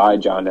influence by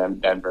John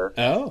Denver.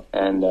 Oh,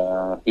 and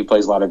he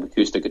plays a lot of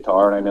acoustic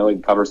guitar, and I know he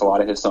covers a lot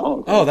of his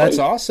songs. Oh, that's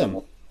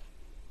awesome.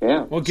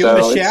 Yeah. Well, give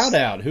him a shout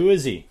out. Who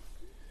is he?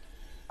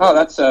 Oh,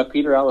 that's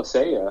Peter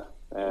Alisea,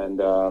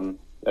 and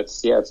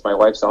it's my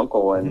wife's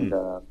uncle. And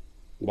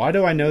why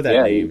do I know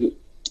that name?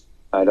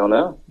 I don't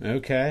know.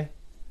 Okay.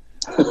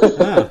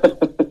 Huh.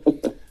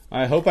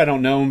 I hope I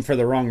don't know him for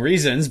the wrong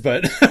reasons,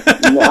 but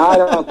no, I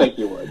don't think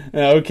you would.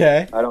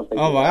 Okay. I don't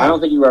think. Oh, wow. I don't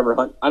think you ever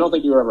hunt. I don't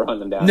think you ever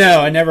hunt them down. No,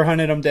 I never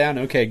hunted them down.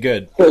 Okay,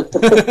 good.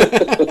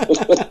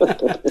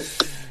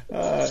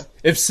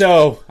 If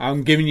so,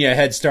 I'm giving you a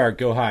head start.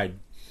 Go hide.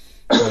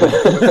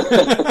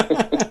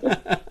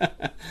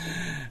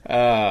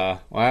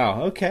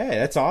 Wow. Okay,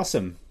 that's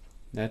awesome.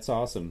 That's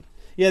awesome.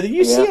 Yeah,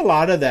 you see a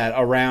lot of that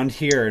around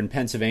here in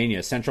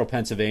Pennsylvania, central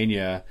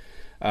Pennsylvania.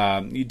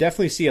 You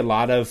definitely see a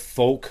lot of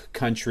folk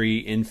country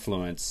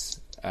influence.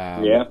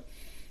 I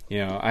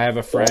have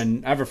a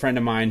friend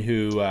of mine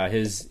who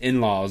his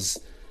in-laws,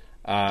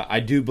 I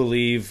do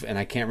believe, and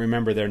I can't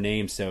remember their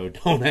name, so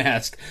don't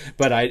ask,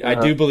 but I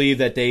do believe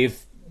that they've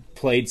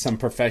played some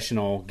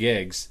professional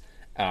gigs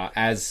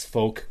as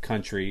folk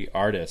country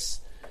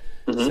artists.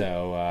 Mm-hmm.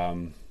 So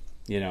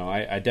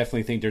I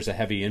definitely think there's a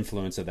heavy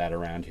influence of that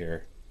around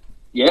here.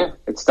 Yeah,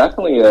 it's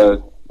definitely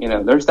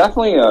there's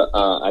definitely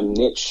a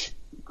niche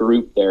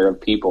group there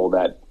of people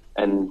that,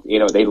 and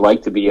they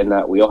like to be in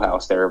that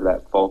wheelhouse there of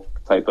that folk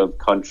type of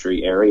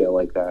country area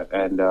like that,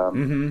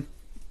 and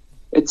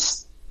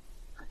it's,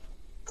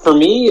 for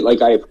me,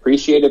 I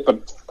appreciate it,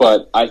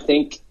 but I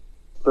think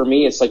for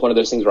me it's like one of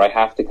those things where I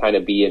have to kind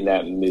of be in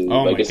that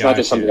mood. It's not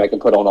just something I can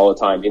put on all the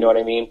time. You know what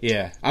I mean?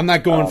 Yeah, I'm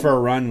not going for a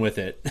run with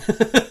it.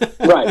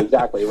 Right,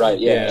 exactly, right.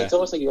 Yeah, it's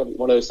almost like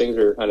one of those things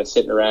where you're kind of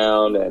sitting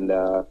around and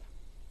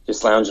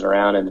just lounging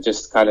around and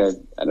just kind of,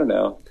 I don't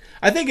know.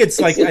 I think it's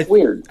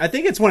weird. I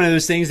think it's one of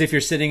those things. If you're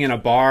sitting in a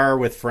bar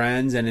with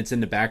friends and it's in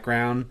the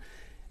background,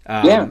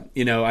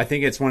 I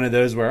think it's one of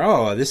those where,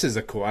 oh, this is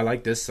I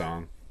like this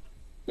song.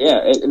 Yeah,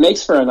 it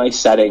makes for a nice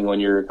setting when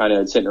you're kind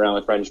of sitting around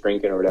with friends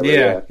drinking or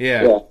whatever.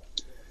 Yeah.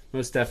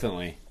 Most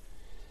definitely.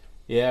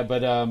 Yeah,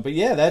 but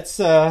yeah, that's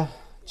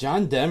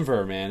John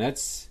Denver, man.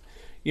 That's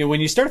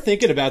when you start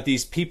thinking about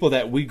these people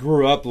that we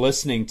grew up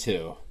listening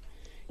to.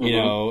 You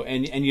know,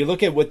 and you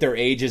look at what their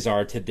ages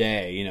are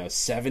today,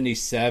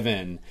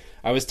 77.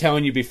 I was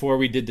telling you before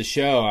we did the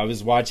show, I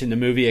was watching the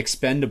movie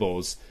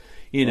Expendables,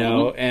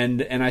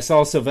 and I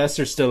saw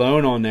Sylvester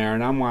Stallone on there,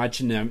 and I'm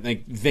watching him,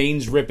 like,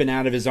 veins ripping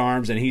out of his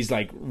arms, and he's,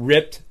 like,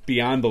 ripped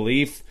beyond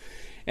belief.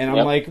 And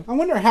I'm like, I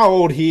wonder how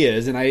old he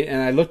is. And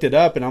I looked it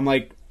up, and I'm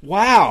like,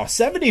 wow,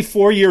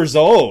 74 years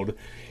old.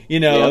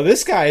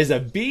 This guy is a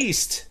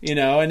beast,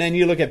 And then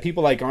you look at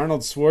people like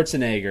Arnold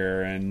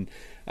Schwarzenegger and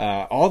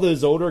all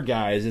those older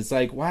guys. It's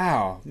like,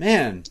 wow,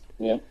 man.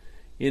 Yeah.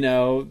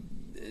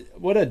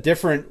 What a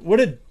different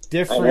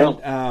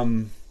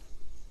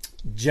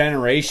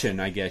generation,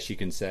 I guess you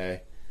can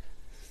say.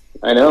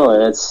 I know,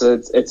 and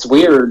it's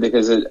weird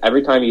because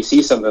every time you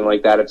see something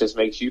like that, it just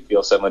makes you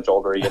feel so much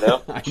older.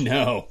 I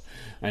know.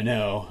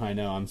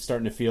 I'm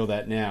starting to feel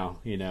that now.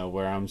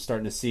 Where I'm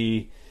starting to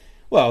see.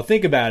 Well,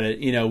 think about it.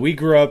 We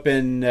grew up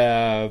in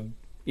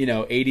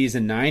 80s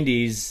and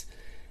 90s,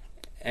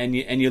 and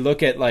you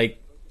look at like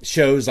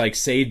shows like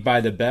Saved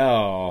by the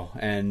Bell,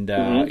 and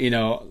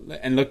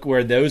and look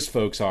where those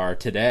folks are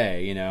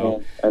today.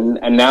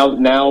 And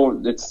now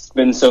it's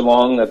been so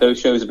long that those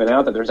shows have been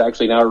out that there's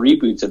actually now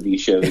reboots of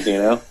these shows.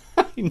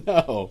 I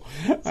know.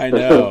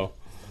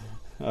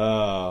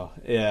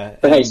 Yeah.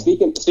 But hey,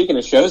 speaking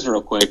of shows,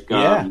 real quick.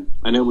 I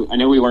know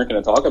we weren't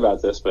going to talk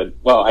about this, but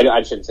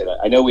I shouldn't say that.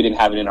 I know we didn't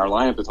have it in our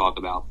lineup to talk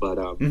about, but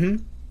the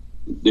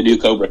new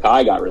Cobra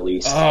Kai got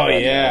released. Oh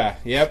yeah,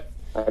 yep.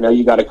 I know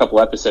you got a couple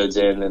episodes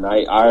in, and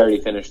I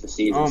already finished the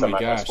season, so I'm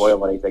not going to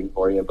spoil anything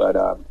for you. But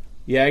I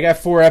got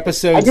 4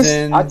 episodes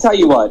in. I'll tell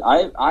you what,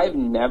 I've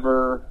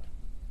never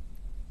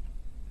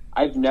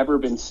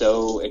been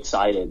so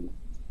excited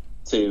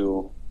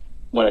to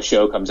when a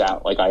show comes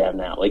out like I am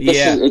now. Like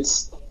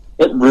this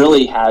it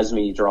really has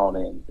me drawn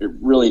in. It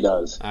really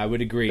does. I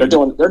would agree. They're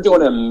doing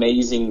an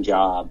amazing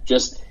job.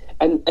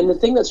 And the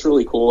thing that's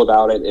really cool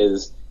about it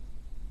is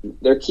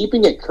they're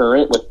keeping it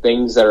current with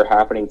things that are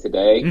happening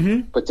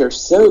today, but they're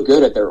so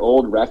good at their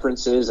old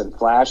references and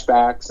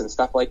flashbacks and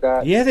stuff like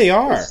that. Yeah, they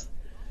are.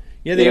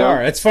 They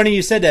are. It's funny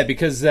you said that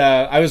because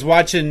I was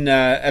watching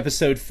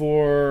episode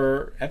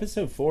 4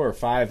 or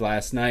 5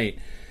 last night,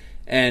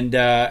 and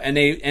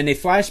they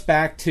flash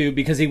back to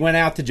because he went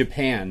out to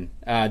Japan.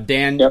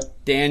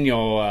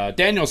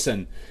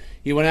 Danielson.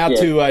 He went out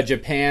to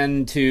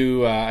Japan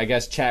to I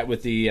guess chat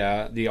with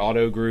the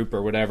auto group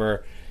or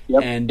whatever.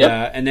 And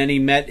then he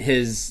met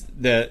his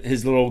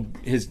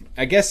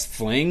I guess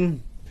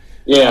fling.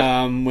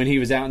 When he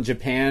was out in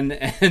Japan,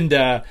 and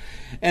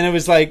it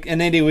was like, and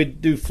then he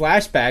would do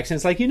flashbacks, and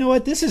it's like, you know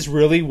what, this is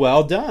really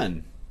well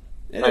done.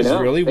 It is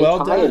really well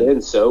done. They tie it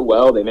in so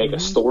well. They make a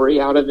story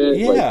out of it.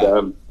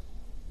 Yeah.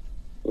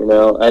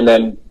 And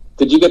then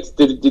did you get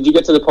to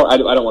the part? I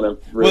don't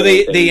want to. Well,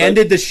 they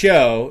ended the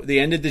show. They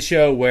ended the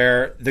show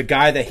where the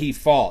guy that he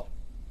fought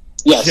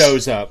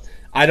shows up.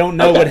 I don't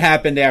know what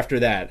happened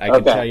after that. I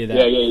can tell you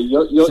that.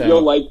 Yeah.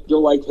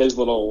 You'll like his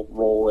little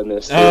role in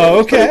this. Oh,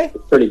 okay.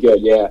 It's pretty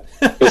good, yeah.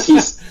 Because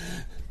he's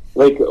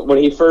like when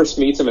he first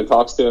meets him and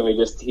talks to him,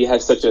 he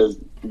has such a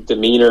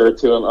demeanor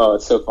to him. Oh,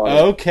 it's so funny.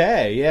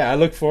 Okay, yeah, I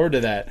look forward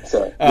to that.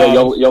 So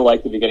you'll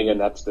like the beginning of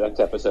next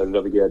episode.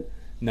 It'll be good.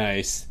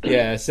 Nice,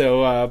 yeah.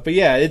 So, but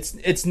yeah,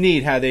 it's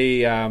neat how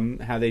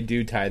they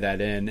do tie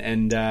that in,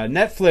 and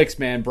Netflix,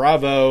 man,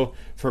 bravo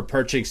for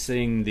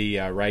purchasing the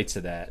rights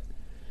of that.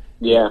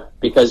 Yeah,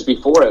 because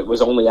before it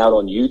was only out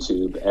on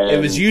YouTube. And it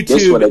was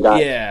YouTube,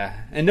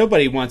 yeah. And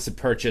nobody wants to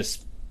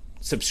purchase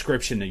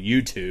subscription to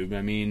YouTube.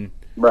 I mean...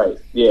 Right,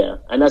 yeah.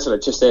 And that's what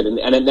it just did.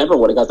 And it never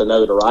would have got the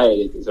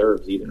notoriety it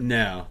deserves either.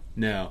 No.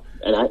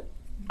 And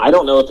I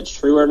don't know if it's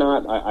true or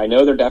not. I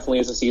know there definitely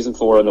is a Season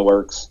 4 in the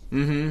works.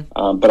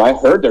 But I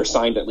heard they're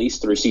signed at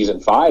least through Season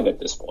 5 at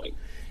this point.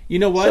 You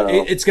know what? So,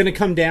 it's going to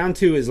come down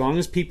to as long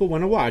as people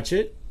want to watch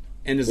it,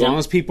 and as long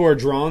as people are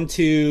drawn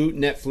to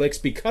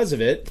Netflix because of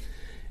it...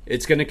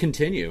 It's going to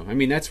continue. I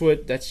mean, that's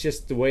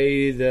just the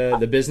way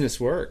the business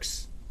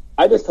works.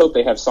 I just hope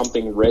they have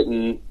something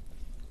written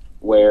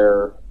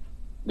where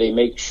they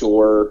make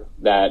sure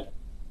that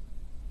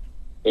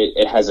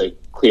it has a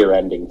clear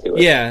ending to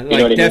it. Yeah,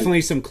 like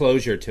definitely some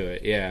closure to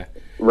it. Yeah.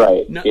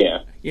 Right. No,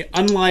 yeah.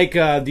 Unlike,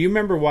 do you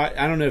remember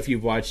I don't know if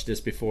you've watched this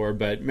before,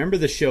 but remember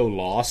the show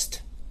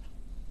Lost?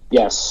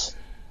 Yes.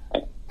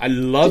 I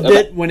loved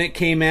it when it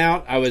came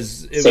out. I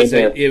was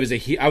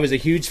a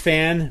huge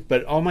fan,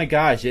 but oh my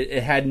gosh,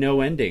 it had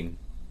no ending.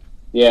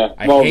 Yeah,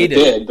 it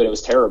did, but it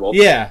was terrible.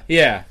 Yeah,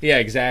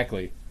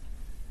 exactly.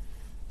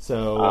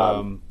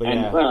 So,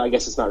 well, I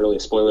guess it's not really a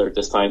spoiler at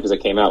this time because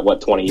it came out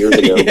 20 years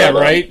ago. Yeah,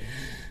 right.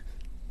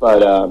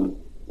 But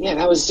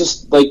that was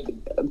just like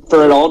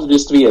for it all to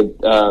just be a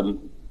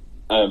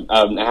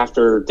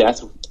after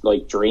death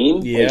like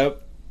dream. Yep.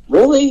 Like,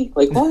 really?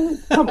 Like what?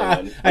 Come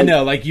on. I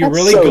know. Like you're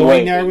really so going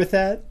lame. there with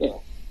that?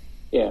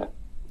 Yeah.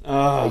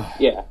 Oh.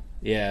 Yeah.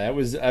 Yeah, I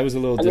was a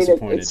little I mean,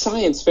 disappointed. it's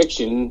science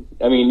fiction.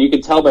 I mean, you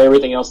could tell by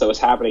everything else that was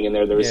happening in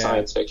there. There was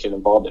science fiction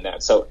involved in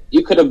that. So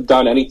you could have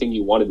done anything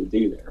you wanted to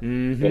do there.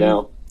 Mm-hmm. You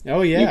know?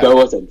 Oh yeah. You go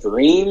with a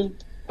dream.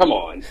 Come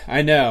on.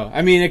 I know.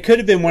 I mean, it could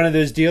have been one of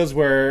those deals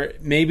where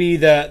maybe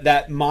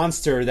that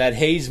monster, that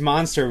Hayes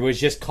monster, was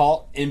just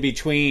caught in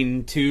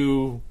between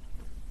two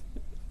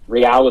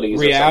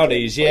realities.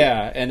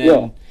 Yeah, and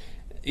then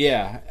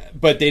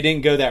but they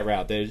didn't go that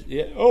route.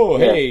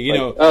 Hey,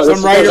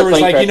 some writer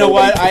was like, you know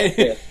what?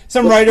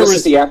 Some writer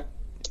was.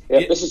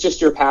 This is just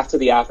your path to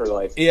the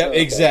afterlife. Yeah,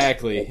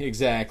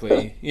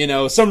 exactly. You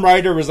know, some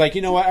writer was like,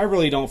 you know what? I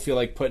really don't feel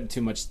like putting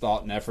too much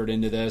thought and effort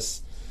into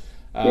this.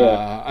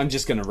 I'm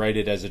just going to write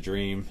it as a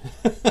dream.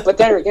 But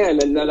there again,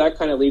 and that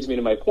kind of leads me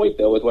to my point,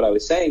 though, with what I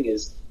was saying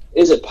is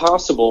it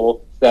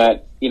possible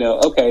that, you know,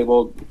 okay,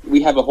 well,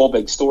 we have a whole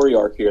big story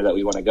arc here that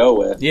we want to go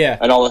with. Yeah.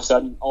 And all of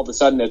a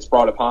sudden it's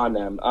brought upon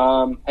them.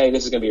 Hey,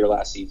 this is going to be your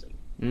last season.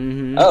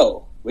 Mm-hmm.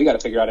 Oh, we got to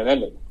figure out an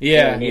ending. Yeah, you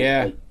know what I mean?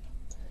 Yeah. Like,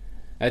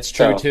 that's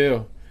true,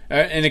 too.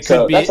 And it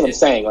could be. That's what I'm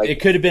saying. Like, it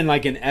could have been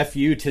like an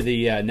FU to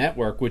the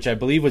network, which I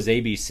believe was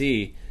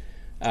ABC.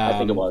 I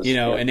think it was. You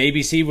know, and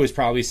ABC was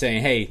probably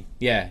saying, "Hey,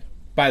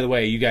 by the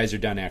way, you guys are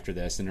done after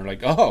this," and they're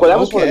like, "Oh, well, that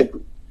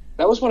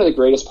was one of the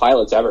greatest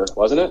pilots ever,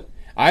 wasn't it?"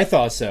 I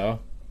thought so.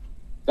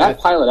 That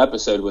pilot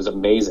episode was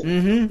amazing.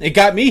 Mm-hmm. It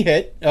got me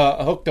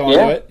hooked onto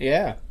it.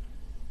 Yeah.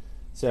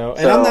 So,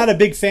 I'm not a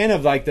big fan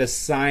of like the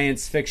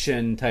science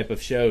fiction type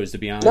of shows, to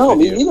be honest. No,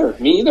 with you.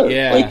 Me either.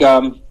 Yeah. Like,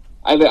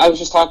 I was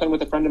just talking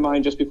with a friend of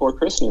mine just before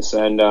Christmas,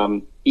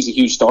 and he's a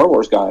huge Star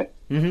Wars guy.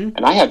 Mm-hmm.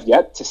 And I have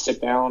yet to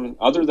sit down,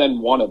 other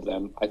than one of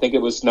them. I think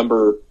it was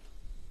number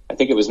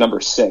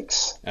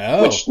 6.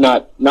 Oh. Which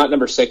not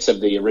number 6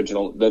 of the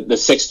original, the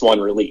sixth one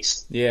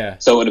released. Yeah.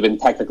 So it would have been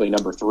technically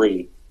number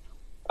 3.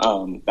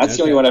 That's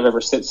the only one I've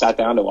ever sat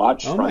down to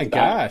watch. Oh my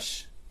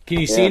gosh. Can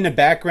you see in the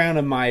background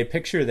of my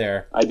picture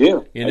there? I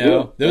do. You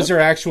know, those are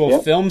actual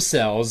film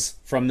cells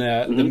from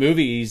the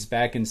movies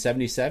back in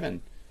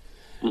 '77.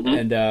 Mm-hmm.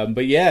 And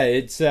but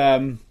it's.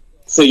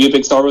 So you a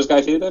big Star Wars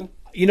guy too, then?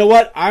 You know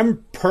what?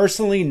 I'm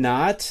personally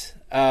not.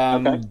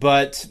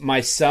 But my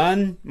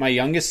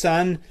youngest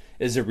son,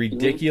 is a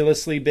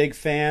ridiculously big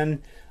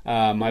fan.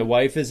 My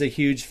wife is a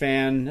huge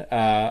fan.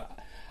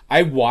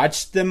 I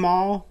watched them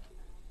all,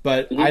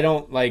 but I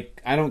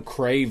don't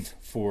crave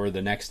for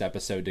the next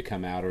episode to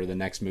come out or the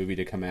next movie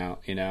to come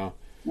out, you know?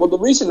 Well, the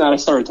reason that I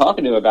started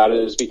talking to him about it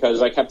is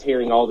because I kept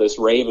hearing all this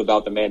rave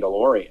about The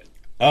Mandalorian.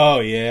 Oh,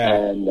 yeah.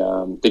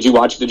 And did you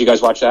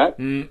guys watch that?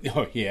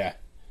 Oh, yeah.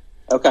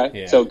 Okay.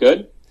 Yeah. So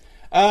good?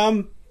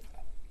 I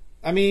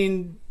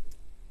mean,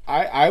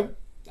 I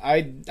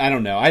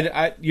don't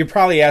know. You're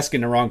probably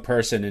asking the wrong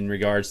person in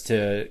regards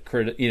to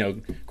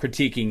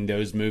critiquing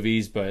those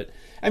movies, but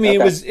I mean,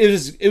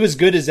 it was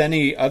good as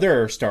any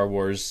other Star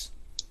Wars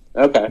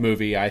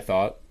movie, I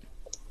thought.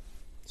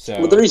 So,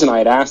 well, the reason I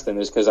had asked him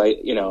is because I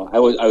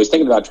was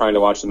thinking about trying to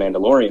watch The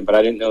Mandalorian, but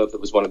I didn't know if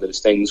it was one of those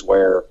things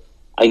where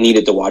I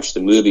needed to watch the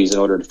movies in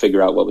order to figure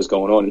out what was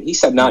going on. And he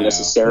said not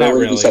necessarily. Not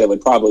really. He said it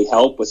would probably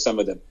help with some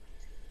of the,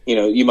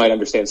 you might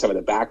understand some of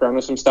the background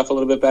of some stuff a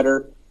little bit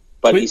better.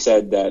 But he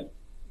said that,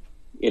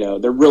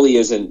 there really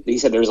isn't. He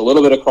said there's a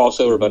little bit of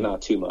crossover, but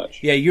not too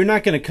much. Yeah, you're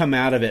not going to come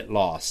out of it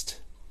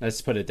lost.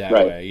 Let's put it that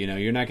way.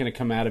 You're not going to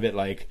come out of it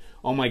like,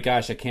 oh my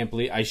gosh, I can't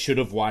believe I should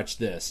have watched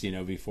this,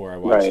 before I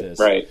watched this.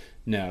 Right.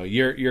 No,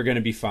 you're going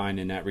to be fine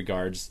in that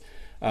regards.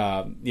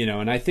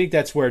 And I think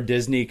that's where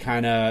Disney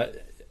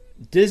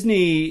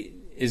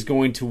is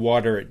going to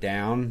water it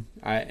down,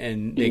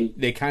 and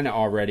they kind of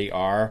already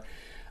are.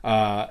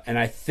 And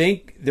I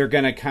think they're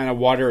going to kind of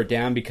water it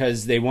down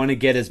because they want to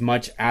get as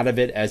much out of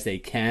it as they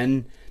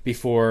can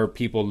before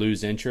people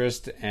lose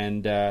interest.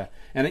 And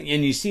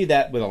you see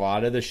that with a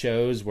lot of the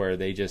shows where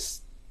they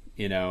just,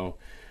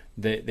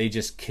 they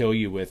just kill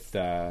you with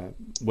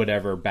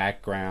whatever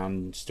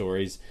background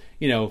stories,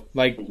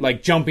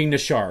 like jumping the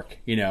shark,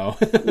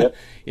 Yep.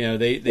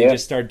 They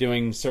just start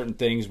doing certain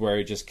things where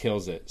it just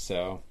kills it.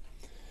 So,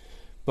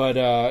 but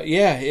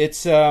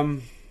it's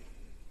an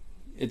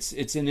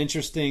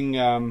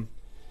interesting.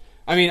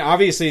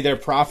 Obviously they're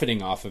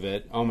profiting off of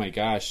it. Oh my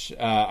gosh,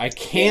 I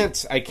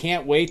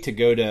can't wait to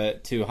go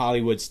to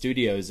Hollywood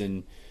Studios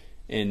in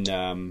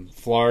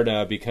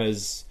Florida,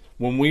 because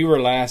when we were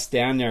last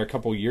down there a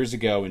couple years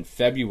ago in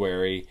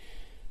February,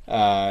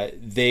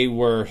 they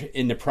were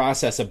in the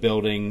process of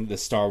building the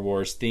Star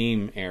Wars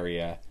theme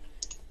area.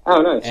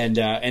 Oh, nice!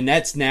 And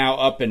that's now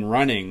up and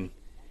running.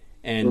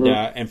 And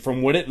and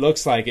from what it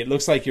looks like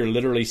you're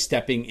literally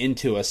stepping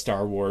into a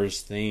Star Wars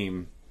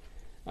theme.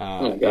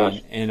 Oh my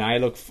gosh! And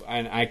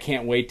I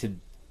can't wait to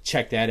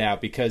check that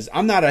out, because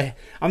I'm not a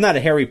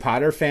Harry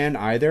Potter fan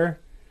either,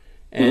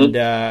 and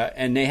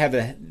and they have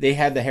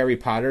the Harry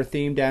Potter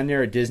theme down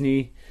there at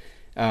Disney,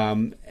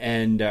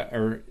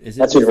 or is it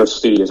that's Universal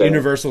Studios?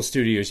 Universal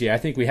Studios. Yeah, I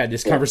think we had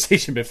this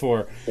conversation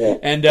before.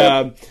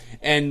 Yeah.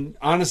 And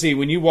honestly,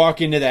 when you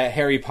walk into that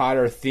Harry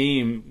Potter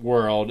theme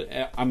world,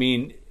 I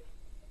mean,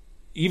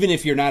 even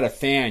if you're not a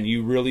fan,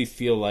 you really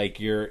feel like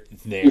you're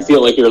there. You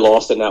feel like you're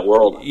lost in that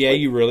world. Yeah,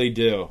 you really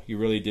do. You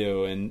really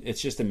do, and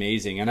it's just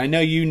amazing. And I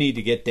know you need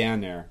to get down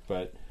there,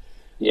 but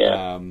you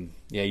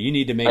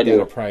need to make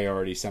that a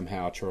priority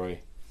somehow,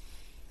 Troy.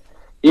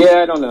 Yeah,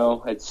 I don't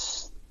know.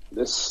 It's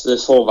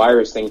this whole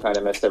virus thing kind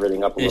of messed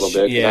everything up a little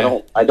bit.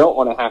 Yeah. I don't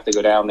want to have to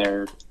go down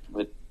there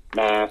with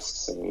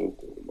masks and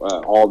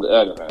all the.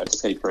 I don't know.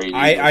 It's just crazy.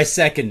 I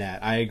second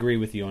that. I agree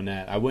with you on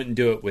that. I wouldn't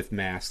do it with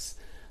masks.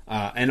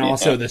 And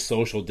also the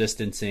social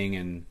distancing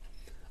and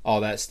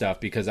all that stuff,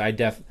 because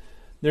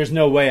there's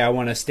no way I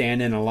want to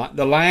stand in a line.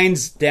 The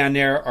lines down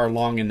there are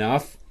long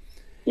enough.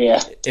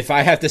 Yeah. If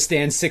I have to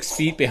stand 6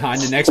 feet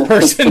behind the next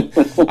person,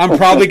 I'm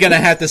probably going to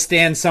have to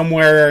stand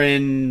somewhere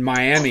in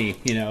Miami,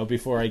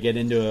 before I get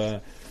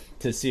to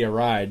see a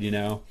ride,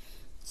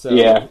 So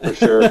yeah, for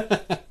sure.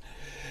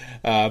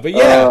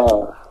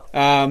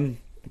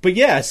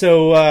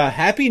 So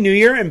Happy New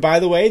Year! And by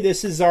the way,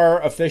 this is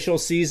our official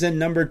season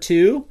number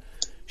 2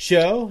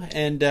 show,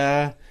 and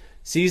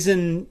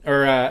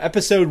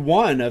episode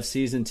 1 of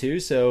season 2.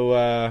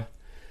 So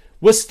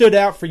what stood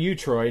out for you,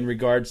 Troy, in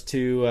regards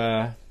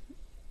to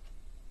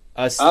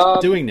us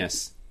doing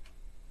this?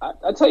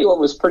 I'll tell you what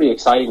was pretty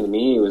exciting to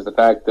me was the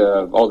fact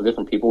of all the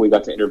different people we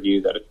got to interview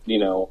that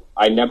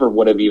I never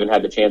would have even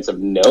had the chance of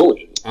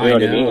knowing. You know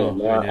what I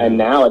mean? And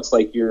now it's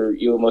like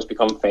you almost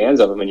become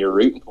fans of them and you're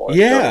rooting for them.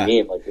 Yeah.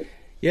 You know what I mean?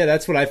 Yeah,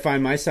 that's what I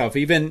find myself.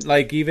 Even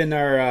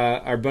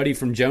our buddy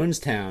from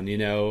Jonestown,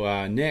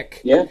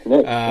 Nick. Yeah,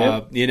 Nick.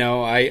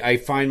 I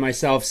find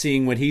myself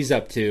seeing what he's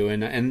up to,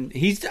 and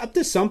he's up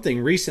to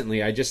something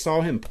recently. I just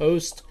saw him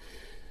post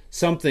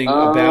something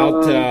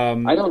about.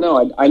 I don't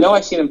know. I know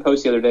I seen him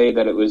post the other day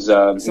that it was.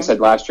 He said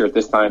last year at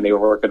this time they were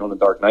working on the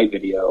Dark Knight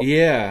video.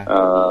 Yeah.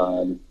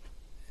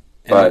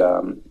 But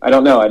I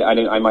don't know.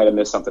 I might have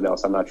missed something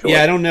else. I'm not sure.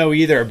 Yeah, I don't know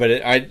either.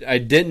 But I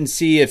didn't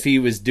see if he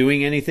was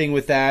doing anything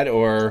with that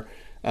or.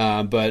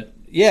 But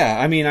yeah,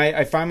 I mean,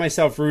 I find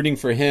myself rooting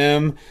for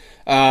him.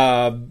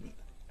 By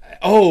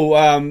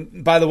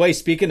the way,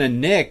 speaking of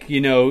Nick,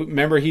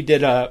 remember he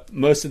did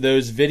most of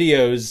those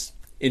videos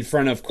in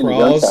front of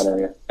Crawl's.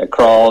 At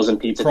Crawl's and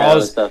Pizza Town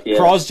and stuff. Yeah.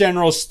 Crawl's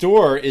General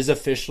Store is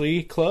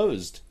officially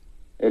closed.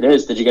 It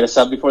is. Did you get a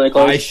sub before they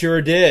closed? I sure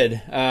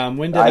did.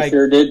 When did I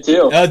sure did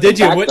too. Oh, did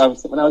you? When I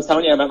was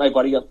telling you I met my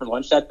buddy up for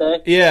lunch that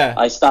day. Yeah.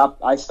 I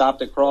stopped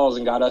at Crawl's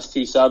and got us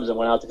 2 subs and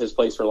went out to his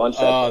place for lunch.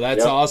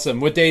 That's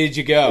awesome. What day did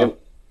you go?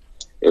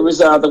 It was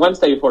the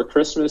Wednesday before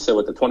Christmas, so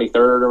with the 23rd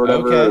or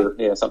whatever.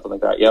 Okay. Or, something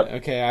like that. Yep.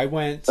 Okay, I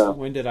went. So.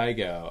 When did I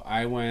go?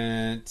 I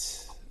went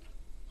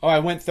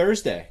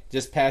Thursday,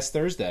 just past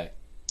Thursday.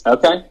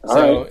 Okay.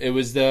 All right. It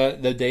was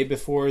the day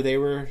before they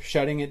were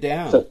shutting it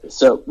down. Or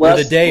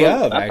the day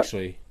of,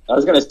 actually. I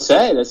was going to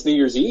say, that's New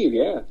Year's Eve,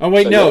 yeah. Oh,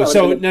 wait, no.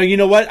 No, you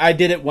know what? I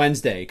did it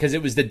Wednesday, because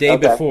it was the day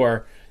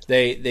before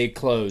they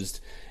closed.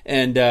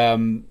 And,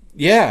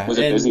 Was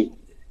it busy?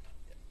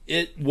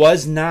 It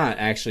was not,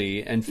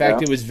 actually. In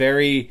fact,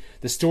 the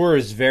store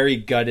was very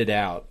gutted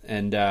out.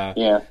 And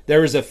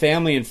there was a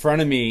family in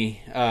front of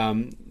me.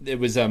 It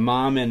was a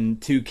mom and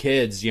 2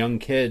 kids, young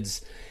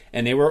kids,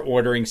 and they were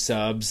ordering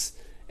subs.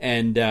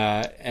 And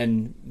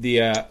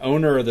the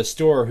owner of the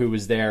store who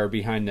was there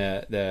behind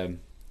the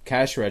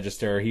cash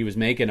register, he was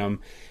making them,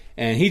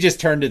 and he just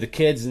turned to the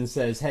kids and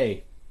says,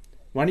 "Hey,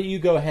 why don't you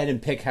go ahead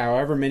and pick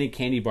however many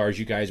candy bars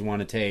you guys want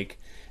to take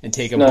and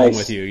take them home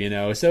with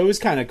you?" So it was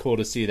kind of cool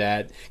to see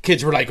that.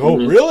 Kids were like, "Oh,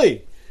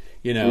 really?"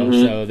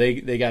 So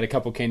they got a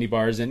couple candy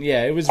bars, and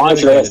it was. I'm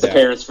sure that's the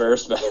parents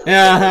first, but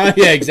yeah,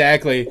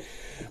 exactly.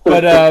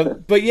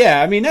 But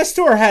yeah, I mean that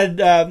store had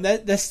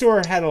that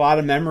store had a lot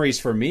of memories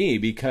for me,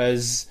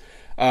 because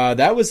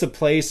that was the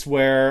place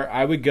where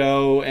I would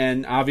go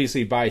and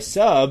obviously buy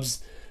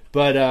subs.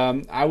 But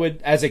I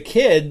would, as a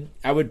kid,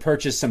 I would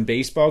purchase some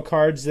baseball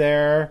cards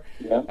there.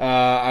 Yeah.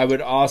 I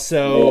would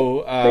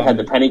also. They had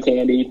the penny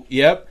candy.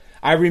 Yep.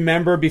 I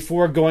remember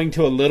before going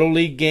to a Little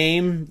League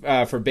game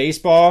for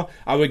baseball,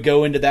 I would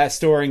go into that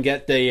store and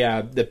get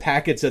the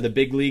packets of the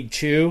Big League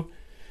Chew.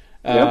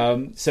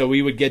 So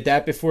we would get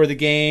that before the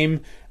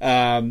game.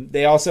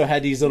 They also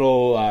had these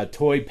little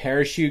toy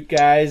parachute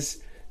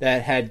guys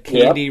that had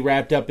candy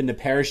wrapped up in the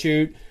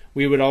parachute.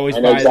 We would always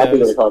buy exactly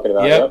those. What you're talking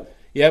about.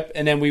 Yep,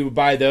 and then we would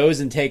buy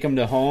those and take them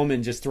to home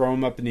and just throw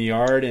them up in the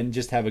yard and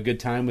just have a good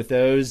time with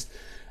those.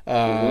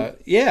 I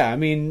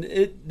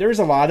mean, there's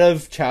a lot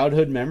of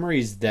childhood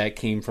memories that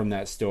came from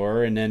that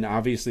store, and then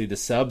obviously the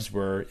subs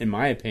were, in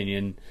my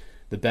opinion,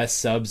 the best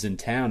subs in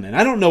town. And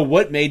I don't know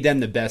what made them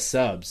the best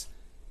subs.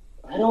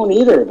 I don't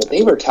either, but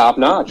they were top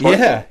notch.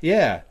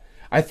 Yeah.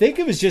 I think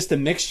it was just a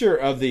mixture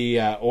of the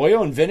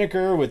oil and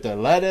vinegar with the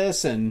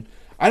lettuce, and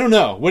I don't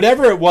know.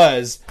 Whatever it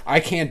was, I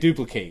can't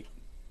duplicate.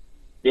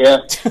 Yeah,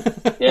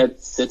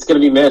 it's going to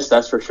be missed,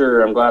 that's for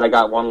sure. I'm glad I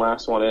got one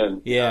last one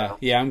in. Yeah,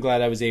 I'm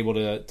glad I was able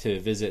to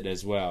visit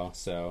as well.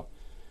 So,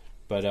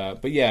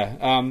 But yeah,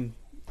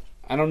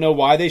 I don't know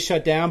why they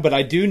shut down, but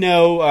I do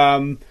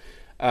know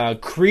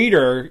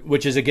Creeder,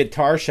 which is a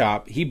guitar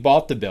shop, he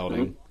bought the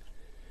building.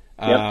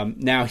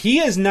 Now he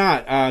is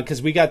not,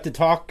 because we got to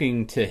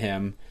talking to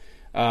him.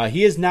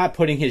 He is not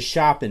putting his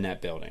shop in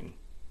that building.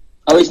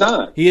 Oh, he's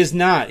not. He is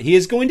not. He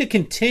is going to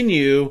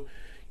continue.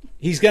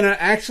 He's going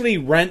to actually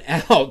rent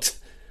out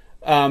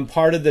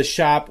part of the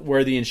shop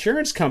where the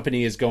insurance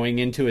company is going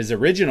into his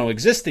original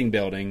existing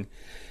building,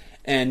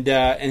 and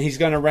he's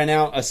going to rent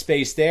out a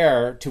space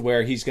there to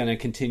where he's going to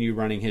continue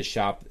running his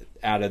shop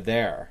out of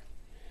there.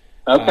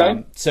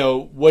 Okay.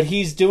 So what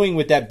he's doing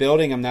with that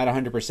building, I'm not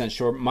 100%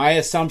 sure. My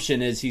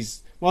assumption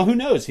is who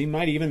knows? He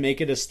might even make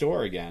it a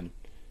store again.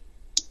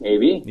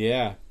 Maybe.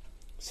 Yeah.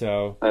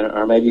 So.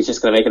 Or maybe he's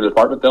just going to make it an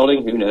apartment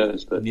building. Who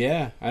knows? But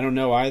yeah, I don't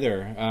know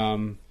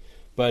either.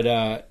 But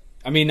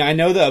I mean, I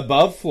know the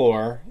above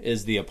floor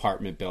is the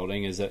apartment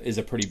building, is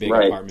a pretty big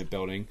apartment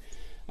building.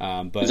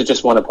 But is it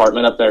just one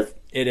apartment up there?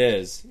 It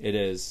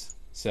is.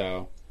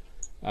 So,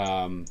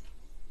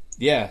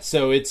 yeah.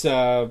 So it's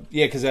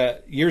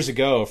because years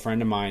ago, a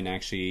friend of mine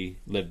actually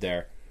lived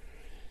there.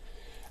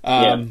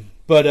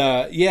 But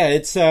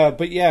it's I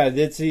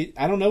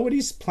don't know what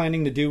he's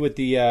planning to do with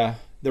the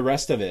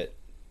rest of it.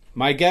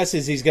 My guess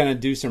is he's going to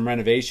do some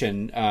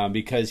renovation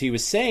because he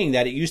was saying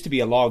that it used to be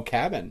a log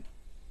cabin.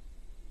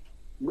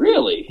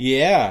 Really?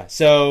 Yeah.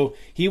 So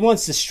he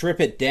wants to strip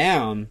it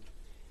down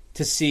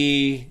to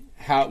see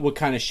what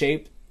kind of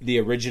shape the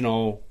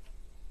original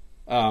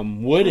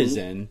wood is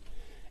in,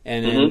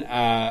 and then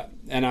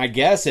and I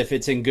guess if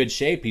it's in good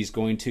shape, he's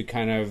going to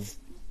kind of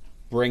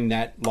bring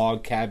that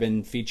log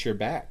cabin feature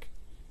back.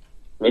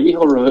 Maybe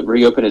he'll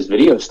reopen his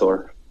video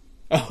store.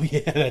 Oh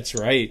yeah, that's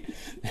right.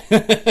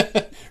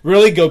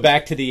 Really go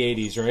back to the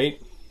 80s,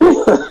 right?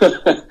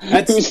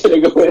 Who's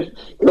going to go in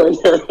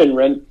there and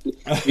rent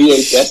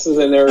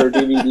VHSs in there or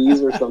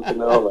DVDs or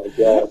something? Oh my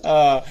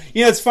god!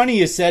 It's funny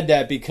you said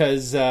that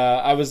because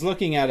I was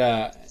looking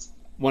at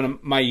one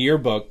of my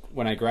yearbook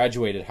when I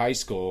graduated high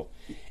school,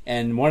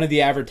 and one of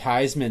the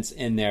advertisements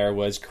in there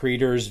was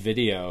Creeder's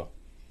Video.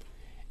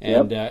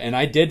 And and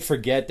I did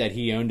forget that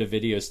he owned a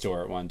video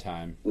store at one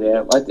time.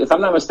 Yeah, if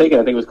I'm not mistaken,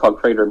 I think it was called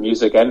Creeder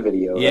Music and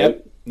Video.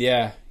 Yep.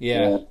 Right?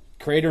 Yeah.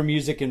 Creeder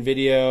Music and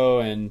Video,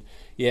 and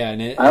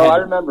I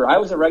remember. I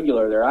was a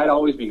regular there. I'd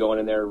always be going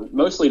in there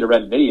mostly to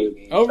rent video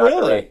games. Oh,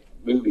 really?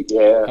 Movies.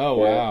 Yeah. Oh,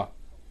 wow.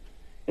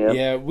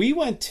 Yeah, we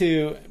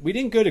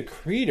didn't go to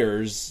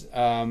Creeder's.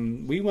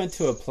 We went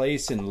to a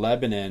place in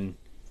Lebanon,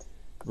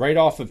 right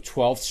off of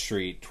 12th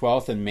Street,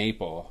 12th and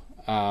Maple.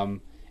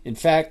 In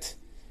fact,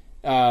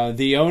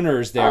 the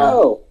owners there.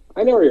 Oh,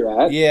 I know where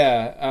you're at.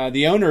 Yeah,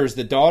 the owners,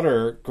 the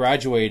daughter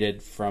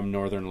graduated from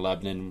Northern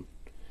Lebanon,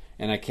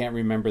 and I can't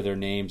remember their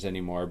names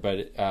anymore,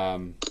 but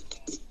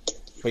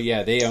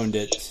yeah, they owned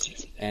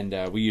it,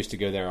 and we used to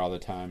go there all the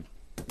time.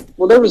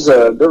 Well, there was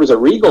a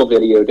Regal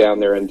Video down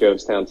there in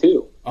Jonestown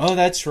too. Oh,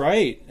 that's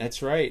right.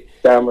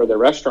 Down where the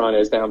restaurant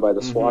is, down by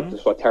the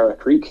Swatara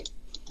Creek.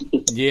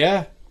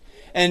 Yeah.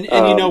 And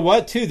you know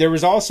what, too? There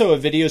was also a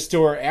video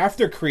store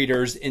after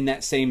Creeder's in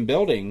that same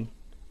building.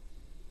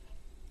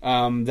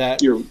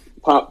 That your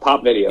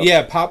Pop Video.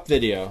 Yeah, Pop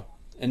Video.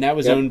 And that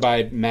was owned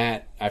by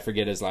Matt. I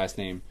forget his last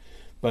name.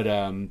 But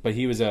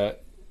he was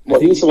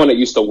he's the one that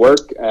used to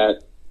work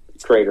at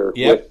Creeder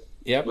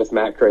with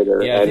Matt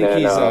Creeder. Yeah, I think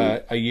he's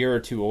a year or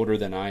two older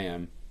than I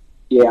am.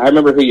 Yeah, I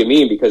remember who you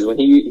mean because when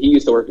he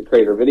used to work at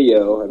Creeder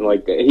Video, and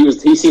like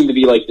he seemed to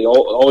be like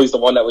always the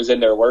one that was in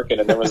there working,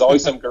 and there was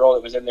always some girl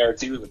that was in there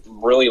too with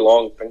really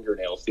long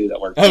fingernails too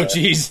that worked. Oh,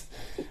 jeez.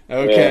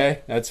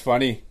 Okay, that's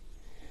funny.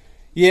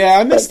 Yeah,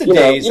 I miss the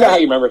days. You know how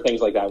you remember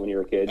things like that when you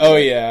were a kid. Oh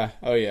yeah.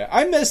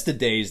 I miss the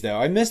days though.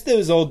 I miss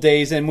those old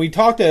days, and we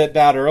talked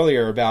about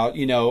earlier about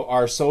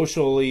our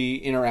socially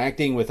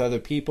interacting with other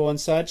people and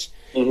such.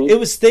 Mm-hmm. It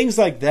was things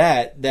like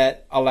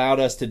that allowed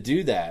us to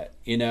do that.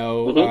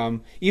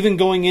 Even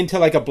going into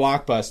like a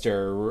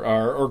Blockbuster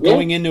or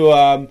going into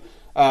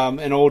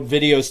an old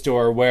video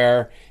store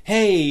where,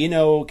 hey,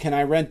 can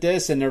I rent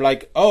this? And they're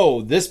like,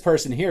 oh, this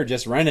person here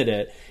just rented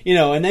it,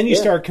 and then you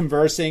start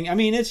conversing. I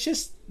mean, it's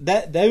just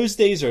that those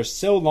days are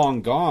so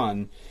long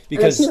gone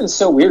because it's even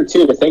so weird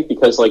too to think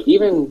because I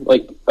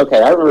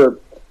remember,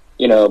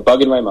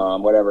 bugging my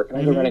mom, whatever. Can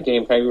I go rent a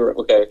game?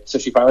 Okay. So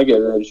she finally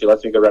goes and she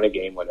lets me go rent a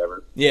game,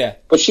 whatever. Yeah.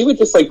 But she would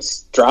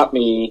just drop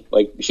me,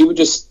 she would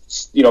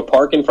just,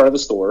 park in front of the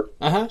store.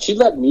 Uh-huh. She'd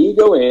let me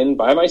go in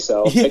by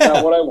myself, pick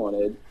out what I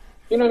wanted.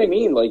 You know what I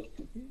mean?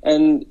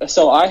 And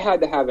so I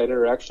had to have an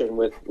interaction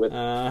with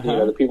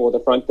the people at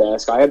the front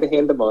desk. I had to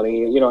hand the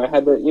money. I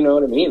had to, you know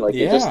what I mean?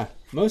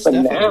 Most but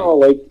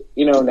definitely.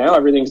 now, now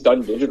everything's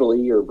done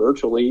digitally or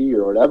virtually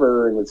or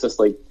whatever, and it's just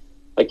like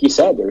you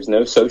said, there's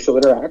no social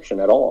interaction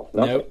at all.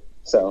 Nothing. Nope.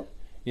 So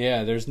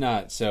yeah, there's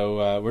not.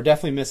 So we're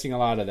definitely missing a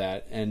lot of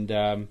that. And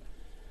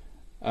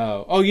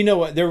you know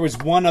what? There was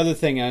one other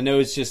thing. And I know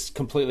it's just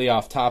completely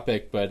off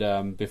topic,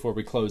 but before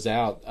we close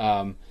out.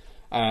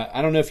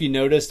 I don't know if you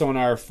noticed on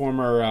our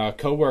former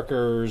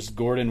coworkers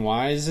Gordon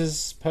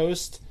Wise's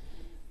post.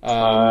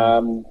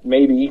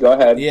 Maybe go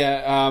ahead.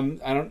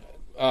 Yeah,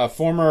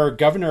 former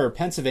governor of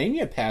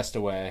Pennsylvania passed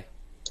away.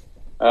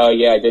 Oh,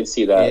 yeah, I did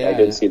see that. Yeah, I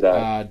did see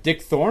that.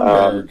 Dick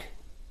Thornburg.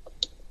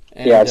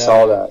 And, I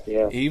saw that,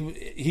 yeah.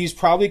 He's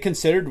probably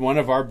considered one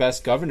of our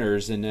best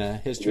governors in the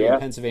history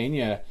of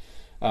Pennsylvania.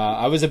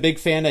 I was a big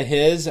fan of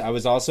his. I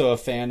was also a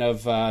fan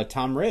of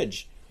Tom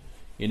Ridge.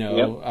 The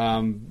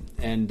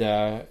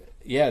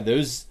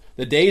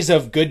days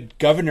of good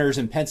governors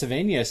in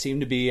Pennsylvania seem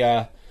to be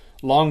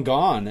long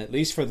gone, at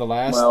least for the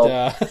last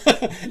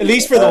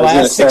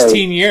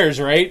 16 years,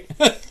 right?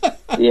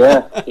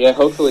 yeah.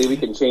 Hopefully, we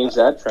can change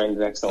that trend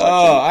next election.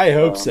 Oh, I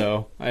hope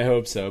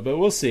so. But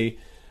we'll see.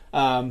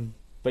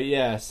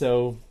 It's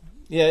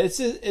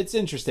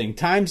interesting.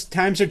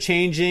 Times are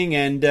changing,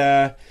 and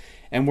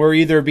we're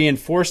either being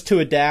forced to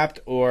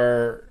adapt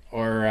or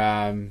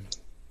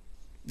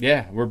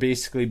we're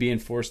basically being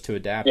forced to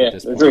adapt at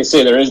this point. As we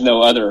say, there is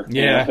no other.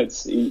 Yeah.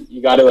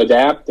 You got to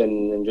adapt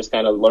and just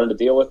kind of learn to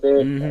deal with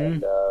it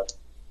and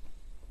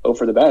hope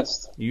for the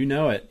best. You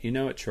know it,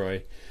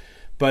 Troy.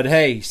 But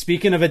hey,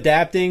 speaking of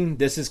adapting,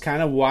 this is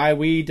kind of why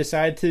we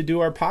decided to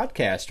do our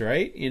podcast,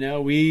 right?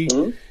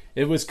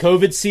 It was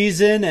COVID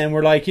season, and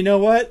we're like, you know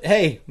what?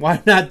 Hey,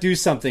 why not do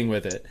something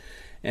with it?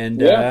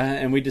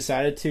 And we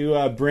decided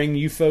to bring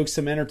you folks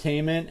some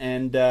entertainment,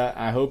 and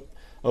I hope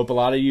a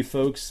lot of you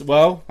folks.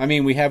 Well, I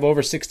mean, we have over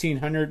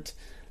 1,600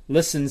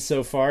 listens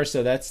so far,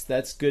 so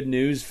that's good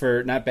news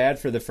not bad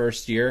for the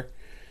first year,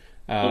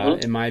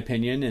 in my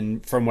opinion,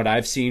 and from what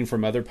I've seen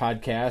from other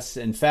podcasts.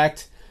 In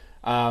fact,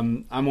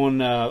 I'm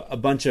on a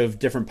bunch of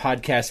different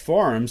podcast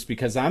forums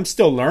because I'm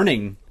still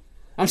learning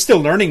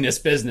this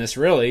business,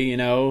 really,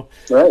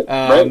 Right.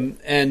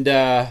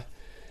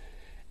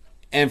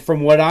 And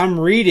from what I'm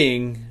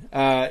reading,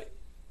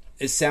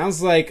 it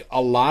sounds like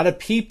a lot of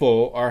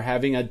people are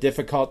having a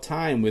difficult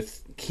time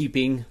with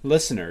keeping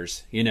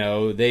listeners.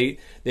 They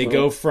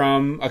go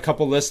from a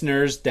couple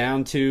listeners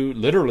down to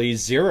literally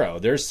zero.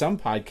 There's some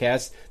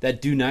podcasts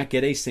that do not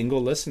get a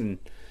single listen,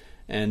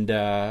 and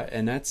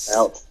that's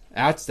ouch.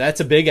 That's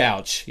a big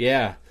ouch.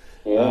 Yeah.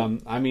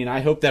 I mean,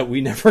 I hope that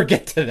we never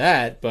get to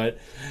that, but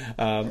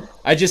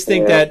I just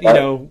think that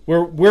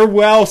we're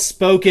well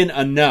spoken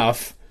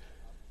enough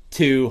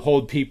to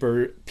hold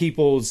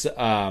people's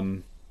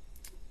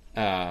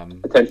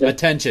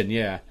attention.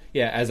 Yeah,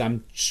 as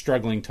I'm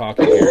struggling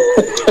talking here.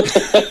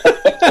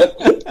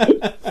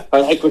 I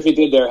like what you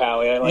did there,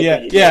 Howie.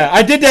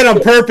 I did that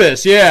on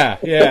purpose. Yeah.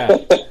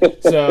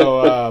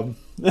 So,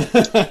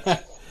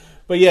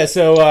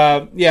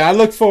 I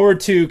look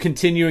forward to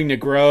continuing to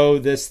grow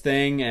this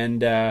thing,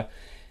 and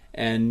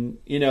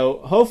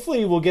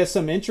hopefully we'll get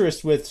some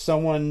interest with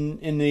someone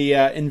in the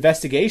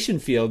investigation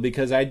field,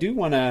 because I do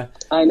want to.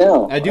 I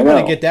want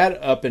to get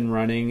that up and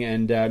running,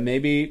 and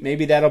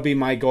maybe that'll be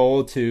my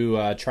goal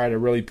to try to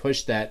really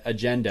push that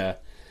agenda.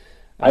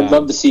 I'd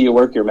love to see you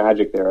work your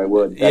magic there. I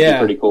would. That'd be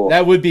pretty cool.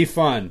 That would be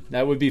fun.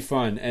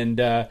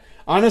 And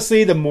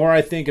honestly, the more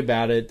I think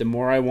about it, the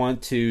more I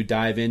want to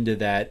dive into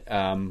that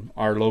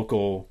our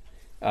local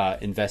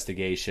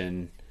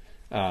investigation,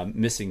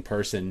 missing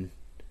person.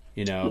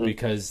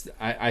 Because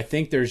I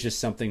think there's just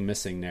something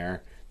missing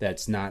there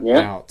that's not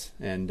out.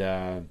 And,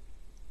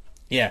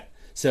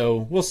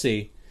 so we'll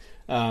see.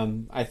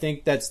 I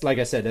think that's, like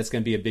I said, that's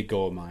going to be a big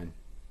goal of mine.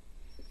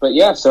 But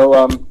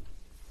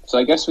so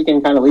I guess we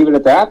can kind of leave it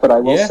at that. But I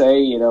will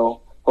say,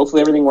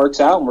 hopefully everything works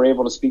out and we're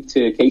able to speak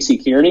to Casey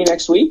Kearney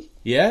next week.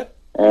 Yeah.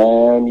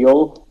 And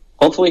you'll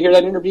hopefully hear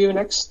that interview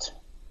next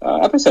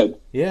episode.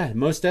 Yeah,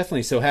 most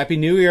definitely. So happy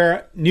New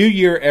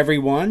Year,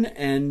 everyone,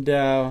 and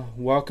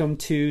welcome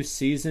to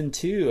season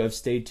 2 of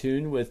Stay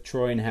Tuned with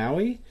Troy and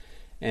Howie.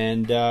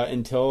 And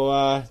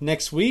until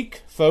next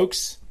week,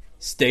 folks,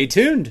 stay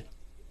tuned.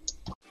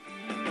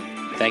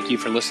 Thank you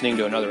for listening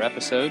to another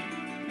episode.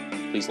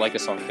 Please like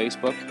us on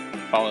Facebook,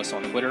 follow us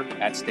on Twitter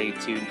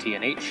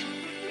 @StayTunedTNH,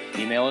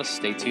 email us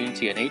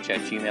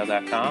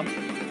staytunedtnh@gmail.com.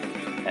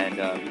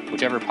 And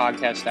whichever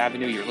podcast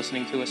avenue you're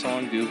listening to us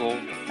on, Google,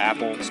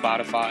 Apple,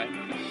 Spotify,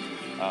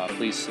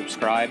 please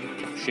subscribe,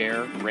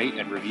 share, rate,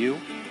 and review.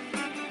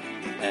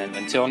 And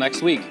until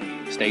next week,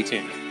 stay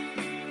tuned.